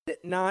would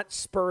not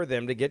spur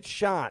them to get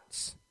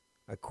shots,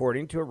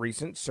 according to a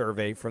recent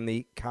survey from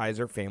the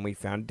Kaiser Family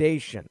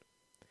Foundation.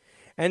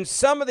 And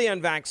some of the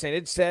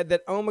unvaccinated said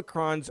that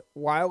Omicron's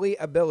wily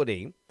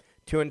ability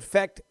to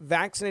infect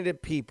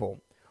vaccinated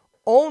people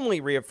only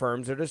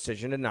reaffirms their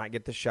decision to not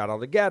get the shot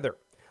altogether.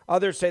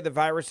 Others say the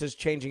virus's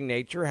changing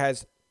nature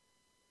has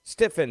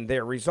stiffened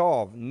their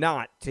resolve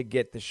not to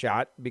get the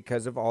shot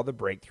because of all the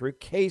breakthrough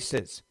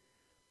cases.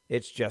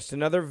 It's just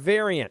another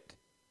variant,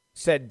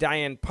 said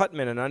Diane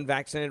Putman, an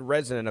unvaccinated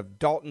resident of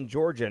Dalton,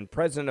 Georgia, and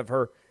president of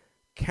her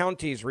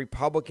county's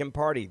Republican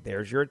Party.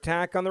 There's your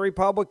attack on the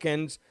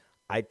Republicans.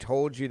 I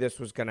told you this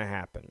was going to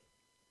happen.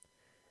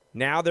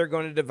 Now they're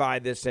going to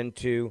divide this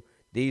into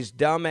these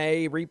dumb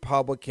A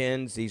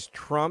Republicans, these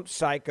Trump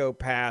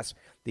psychopaths,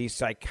 these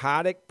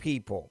psychotic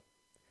people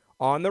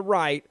on the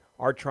right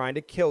are trying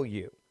to kill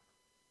you.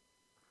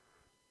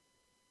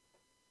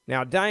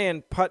 Now,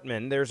 Diane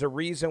Putman, there's a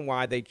reason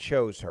why they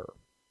chose her.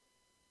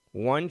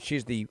 One,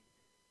 she's the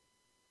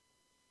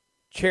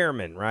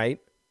chairman, right?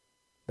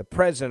 The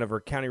president of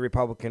her county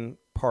Republican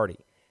Party.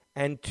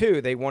 And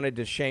two, they wanted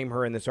to shame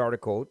her in this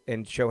article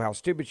and show how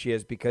stupid she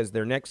is because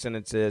their next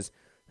sentence is,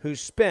 who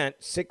spent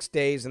 6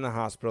 days in the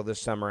hospital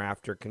this summer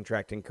after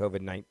contracting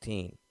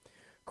COVID-19.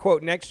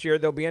 Quote, next year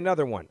there'll be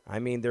another one. I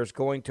mean, there's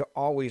going to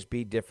always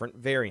be different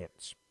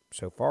variants.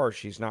 So far,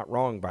 she's not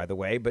wrong, by the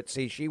way. But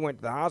see, she went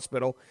to the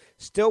hospital,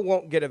 still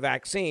won't get a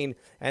vaccine,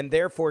 and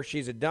therefore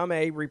she's a dumb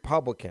A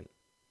Republican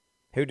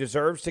who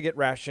deserves to get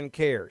ration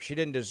care. She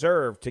didn't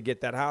deserve to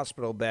get that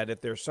hospital bed if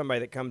there's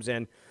somebody that comes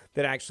in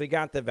that actually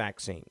got the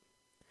vaccine.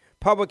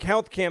 Public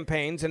health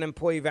campaigns and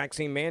employee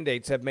vaccine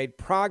mandates have made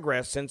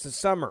progress since the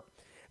summer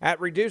at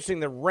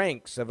reducing the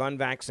ranks of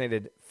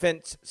unvaccinated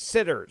fence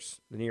sitters,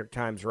 the New York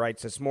Times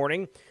writes this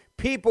morning,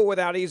 people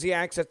without easy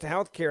access to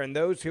health care and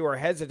those who are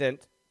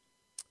hesitant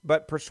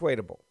but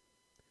persuadable.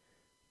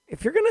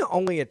 If you're going to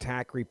only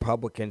attack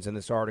Republicans in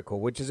this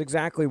article, which is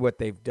exactly what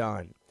they've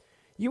done,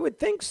 you would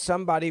think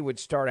somebody would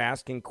start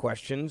asking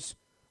questions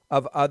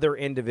of other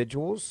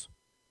individuals.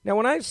 Now,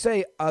 when I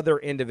say other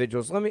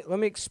individuals, let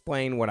me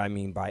explain what I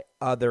mean by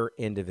other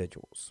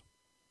individuals.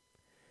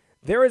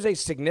 There is a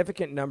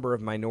significant number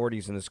of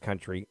minorities in this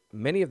country,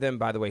 many of them,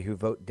 by the way, who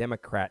vote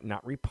Democrat,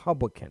 not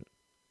Republican,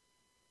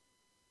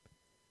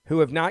 who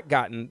have not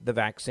gotten the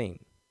vaccine.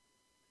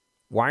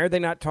 Why are they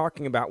not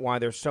talking about why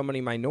there's so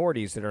many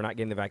minorities that are not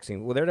getting the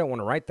vaccine? Well, they don't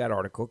want to write that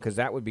article because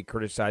that would be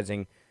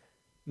criticizing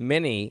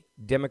many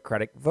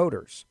Democratic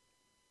voters.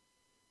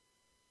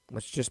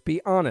 Let's just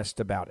be honest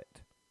about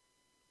it.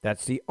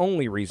 That's the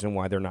only reason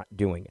why they're not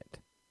doing it.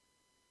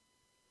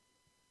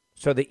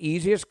 So the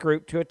easiest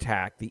group to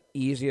attack, the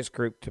easiest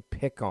group to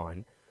pick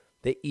on,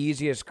 the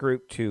easiest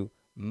group to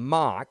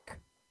mock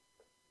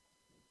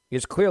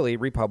is clearly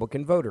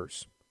Republican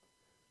voters.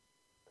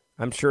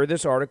 I'm sure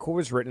this article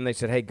was written. They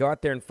said, hey, go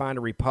out there and find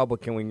a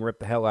Republican we can rip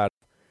the hell out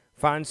of.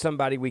 Find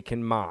somebody we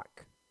can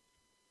mock.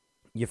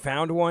 You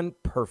found one?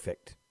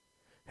 Perfect.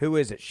 Who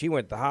is it? She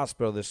went to the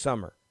hospital this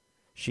summer.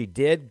 She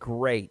did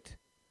great.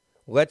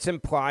 Let's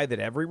imply that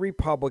every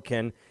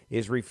Republican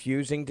is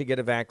refusing to get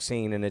a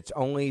vaccine, and it's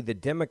only the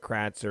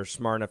Democrats that are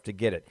smart enough to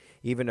get it,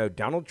 even though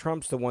Donald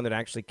Trump's the one that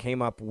actually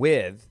came up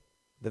with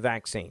the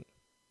vaccine.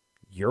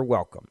 You're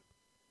welcome.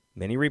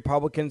 Many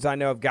Republicans I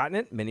know have gotten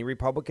it. Many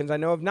Republicans I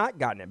know have not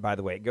gotten it, by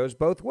the way. It goes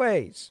both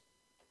ways.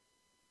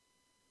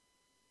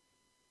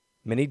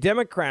 Many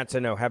Democrats I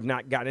know have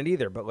not gotten it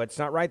either, but let's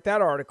not write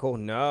that article.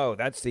 No,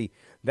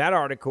 that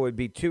article would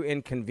be too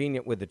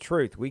inconvenient with the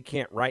truth. We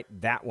can't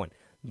write that one.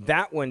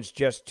 That one's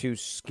just too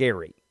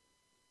scary.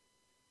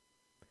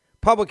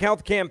 Public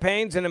health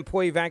campaigns and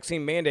employee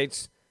vaccine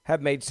mandates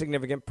have made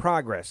significant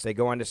progress. They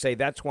go on to say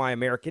that's why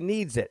America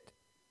needs it.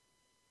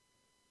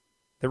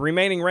 The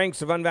remaining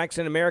ranks of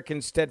unvaccinated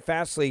Americans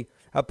steadfastly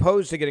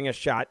opposed to getting a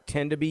shot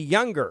tend to be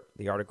younger,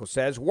 the article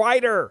says,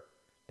 whiter.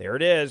 There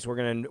it is. We're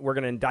going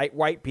to indict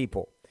white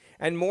people.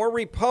 And more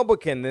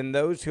Republican than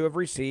those who have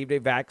received a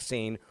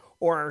vaccine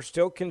or are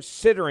still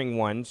considering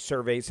one,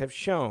 surveys have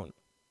shown.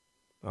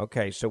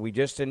 Okay, so we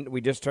just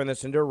turned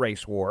this into a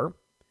race war.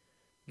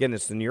 Again,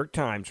 this is the New York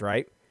Times,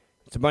 right?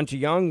 It's a bunch of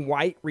young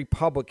white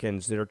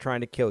Republicans that are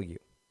trying to kill you.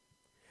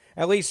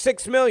 At least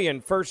 6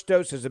 million first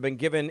doses have been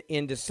given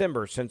in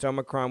December since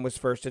Omicron was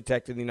first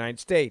detected in the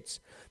United States.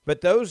 But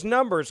those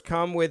numbers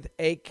come with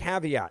a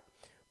caveat.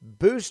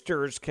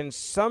 Boosters can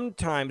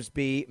sometimes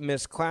be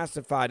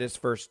misclassified as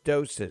first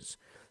doses,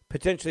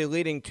 potentially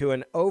leading to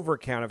an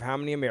overcount of how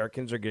many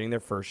Americans are getting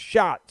their first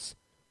shots.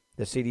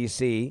 the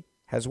CDC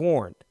has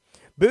warned.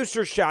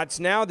 Booster shots,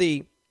 now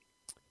the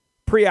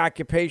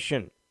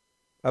preoccupation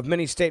of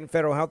many state and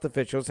federal health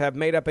officials, have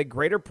made up a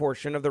greater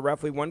portion of the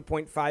roughly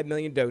 1.5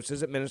 million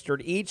doses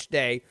administered each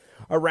day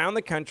around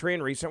the country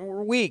in recent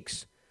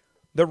weeks.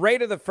 The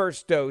rate of the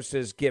first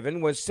doses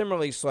given was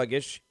similarly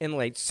sluggish in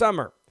late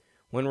summer,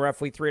 when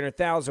roughly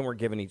 300,000 were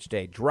given each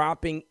day,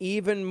 dropping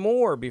even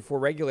more before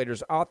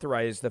regulators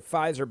authorized the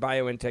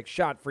Pfizer-BioNTech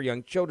shot for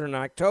young children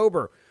in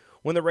October,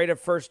 when the rate of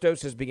first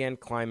doses began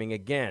climbing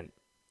again.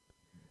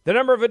 The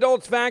number of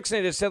adults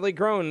vaccinated has steadily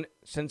grown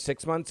since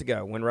 6 months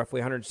ago, when roughly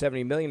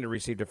 170 million had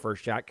received a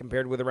first shot,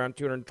 compared with around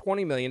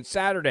 220 million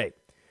Saturday.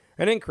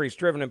 An increase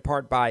driven in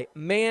part by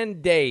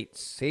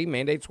mandates. See,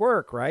 mandates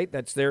work, right?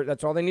 That's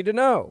all they need to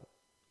know.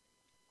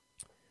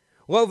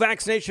 Low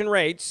vaccination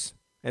rates,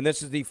 and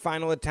this is the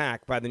final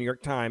attack by the New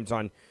York Times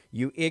on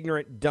you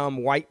ignorant,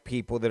 dumb white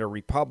people that are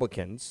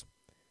Republicans.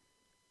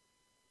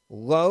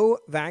 Low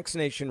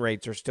vaccination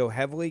rates are still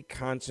heavily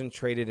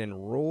concentrated in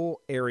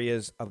rural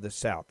areas of the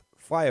South,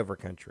 flyover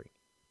country,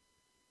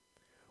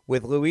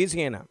 with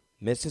Louisiana,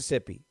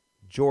 Mississippi,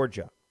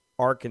 Georgia,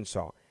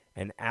 Arkansas,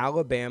 and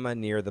Alabama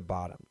near the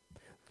bottom.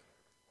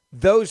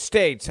 Those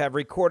states have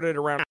recorded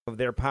around half of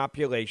their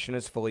population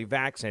as fully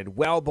vaccinated,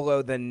 well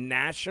below the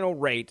national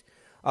rate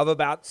of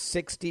about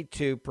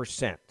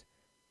 62%.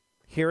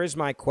 Here is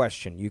my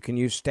question. You can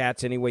use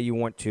stats any way you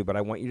want to, but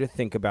I want you to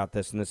think about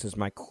this, and this is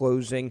my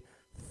closing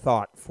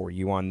thought for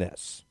you on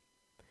this.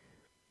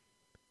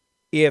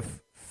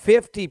 If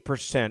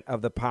 50%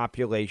 of the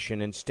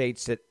population in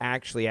states that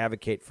actually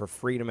advocate for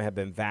freedom have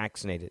been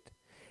vaccinated,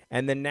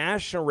 and the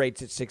national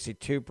rate's at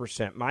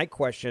 62%, my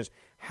question is,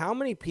 how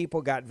many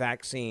people got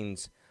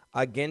vaccines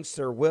against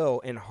their will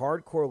in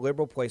hardcore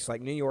liberal places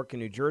like New York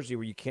and New Jersey,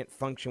 where you can't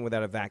function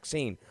without a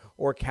vaccine,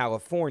 or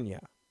California,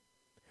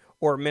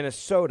 or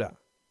Minnesota,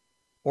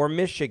 or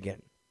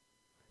Michigan?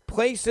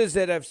 Places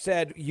that have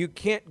said you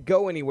can't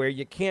go anywhere,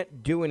 you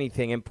can't do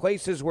anything, and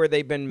places where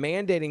they've been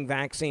mandating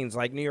vaccines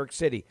like New York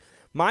City.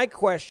 My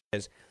question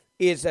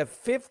is a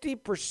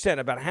 50%,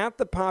 about half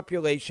the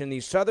population,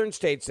 these southern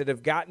states that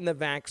have gotten the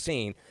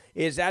vaccine,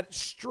 is that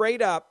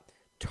straight up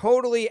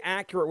totally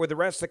accurate with the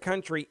rest of the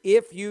country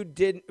if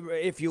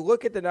you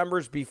look at the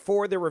numbers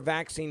before there were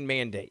vaccine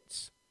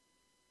mandates?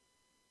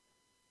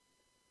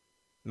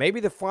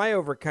 Maybe the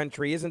flyover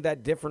country isn't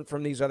that different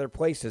from these other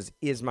places,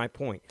 is my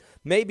point.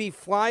 Maybe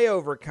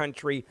flyover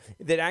country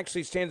that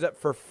actually stands up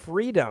for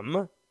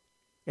freedom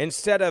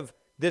instead of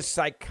this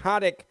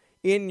psychotic,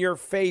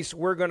 in-your-face,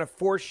 we're going to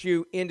force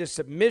you into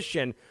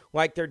submission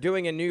like they're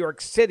doing in New York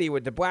City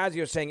with de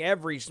Blasio saying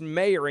every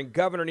mayor and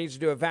governor needs to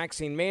do a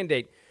vaccine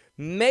mandate.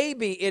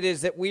 Maybe it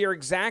is that we are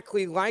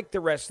exactly like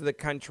the rest of the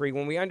country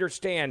when we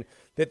understand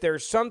that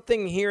there's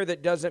something here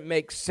that doesn't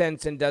make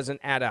sense and doesn't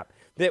add up,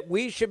 that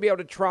we should be able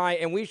to try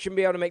and we should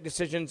be able to make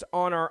decisions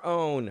on our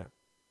own.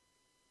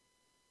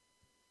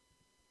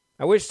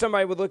 I wish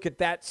somebody would look at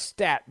that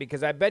stat,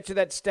 because I bet you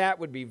that stat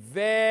would be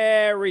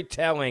very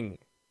telling.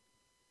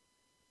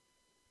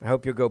 I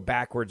hope you'll go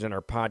backwards in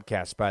our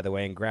podcast, by the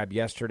way, and grab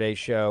yesterday's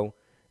show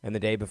and the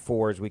day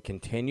before as we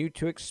continue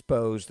to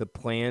expose the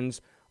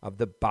plans of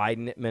the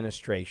Biden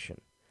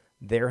administration,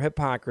 their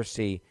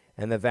hypocrisy,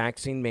 and the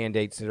vaccine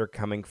mandates that are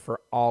coming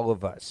for all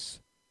of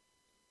us,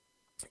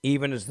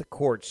 even as the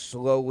courts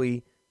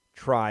slowly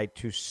try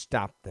to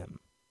stop them.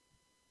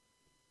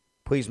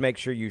 Please make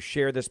sure you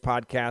share this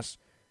podcast,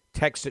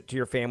 text it to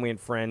your family and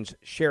friends,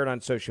 share it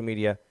on social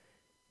media.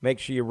 Make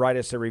sure you write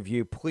us a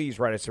review. Please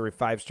write us a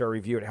 5-star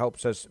review. It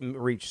helps us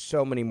reach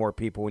so many more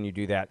people when you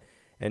do that.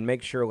 And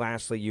make sure,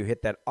 lastly, you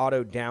hit that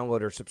auto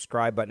download or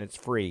subscribe button. It's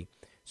free,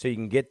 so you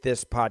can get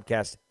this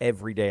podcast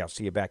every day. I'll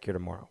see you back here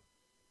tomorrow.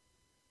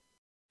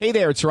 Hey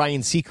there, it's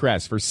Ryan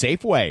Seacrest for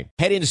Safeway.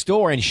 Head in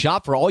store and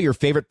shop for all your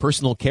favorite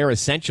personal care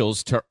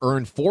essentials to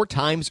earn 4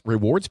 times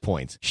rewards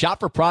points. Shop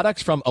for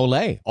products from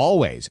Olay,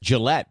 Always,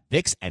 Gillette,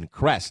 Vicks, and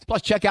Crest.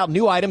 Plus, check out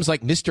new items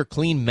like Mr.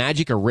 Clean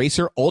Magic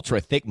Eraser Ultra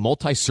Thick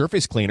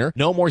Multi-Surface Cleaner.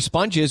 No more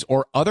sponges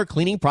or other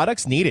cleaning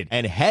products needed.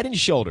 And Head &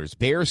 Shoulders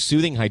Bare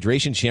Soothing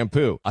Hydration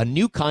Shampoo, a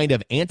new kind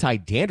of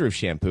anti-dandruff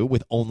shampoo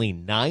with only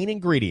 9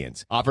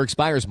 ingredients. Offer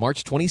expires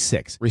March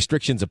 26.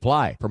 Restrictions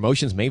apply.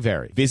 Promotions may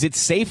vary. Visit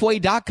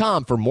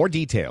Safeway.com for more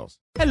details.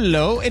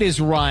 Hello, it is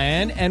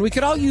Ryan, and we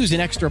could all use an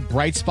extra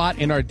bright spot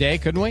in our day,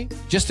 couldn't we?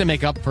 Just to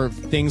make up for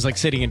things like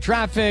sitting in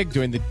traffic,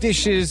 doing the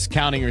dishes,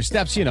 counting your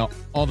steps,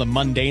 all the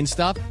mundane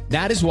stuff.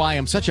 That is why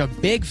I'm such a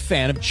big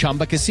fan of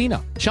Chumba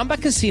Casino. Chumba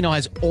Casino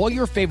has all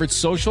your favorite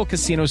social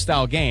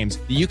casino-style games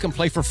that you can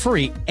play for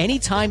free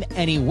anytime,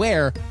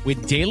 anywhere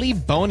with daily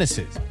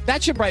bonuses.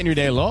 That should brighten your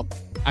day a little.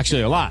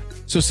 Actually, a lot.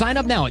 So sign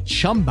up now at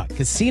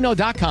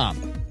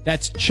ChumbaCasino.com.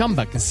 That's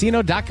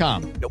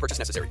ChumbaCasino.com. No purchase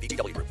necessary.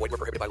 VGW Group. Void where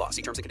prohibited by law.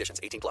 See terms and conditions.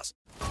 18+.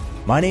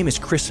 My name is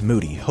Chris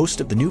Moody,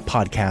 host of the new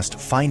podcast,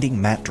 Finding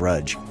Matt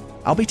Drudge.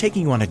 I'll be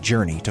taking you on a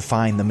journey to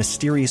find the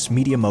mysterious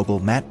media mogul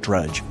Matt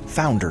Drudge,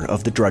 founder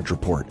of The Drudge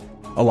Report.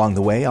 Along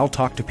the way, I'll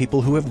talk to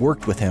people who have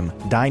worked with him,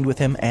 dined with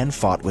him, and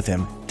fought with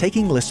him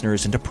taking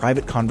listeners into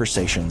private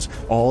conversations,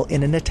 all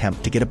in an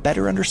attempt to get a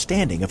better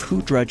understanding of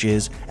who Drudge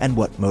is and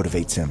what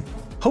motivates him.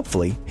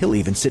 Hopefully, he'll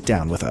even sit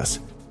down with us.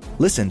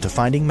 Listen to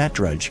Finding Matt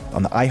Drudge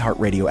on the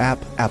iHeartRadio app,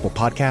 Apple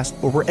Podcast,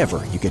 or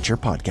wherever you get your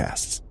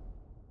podcasts.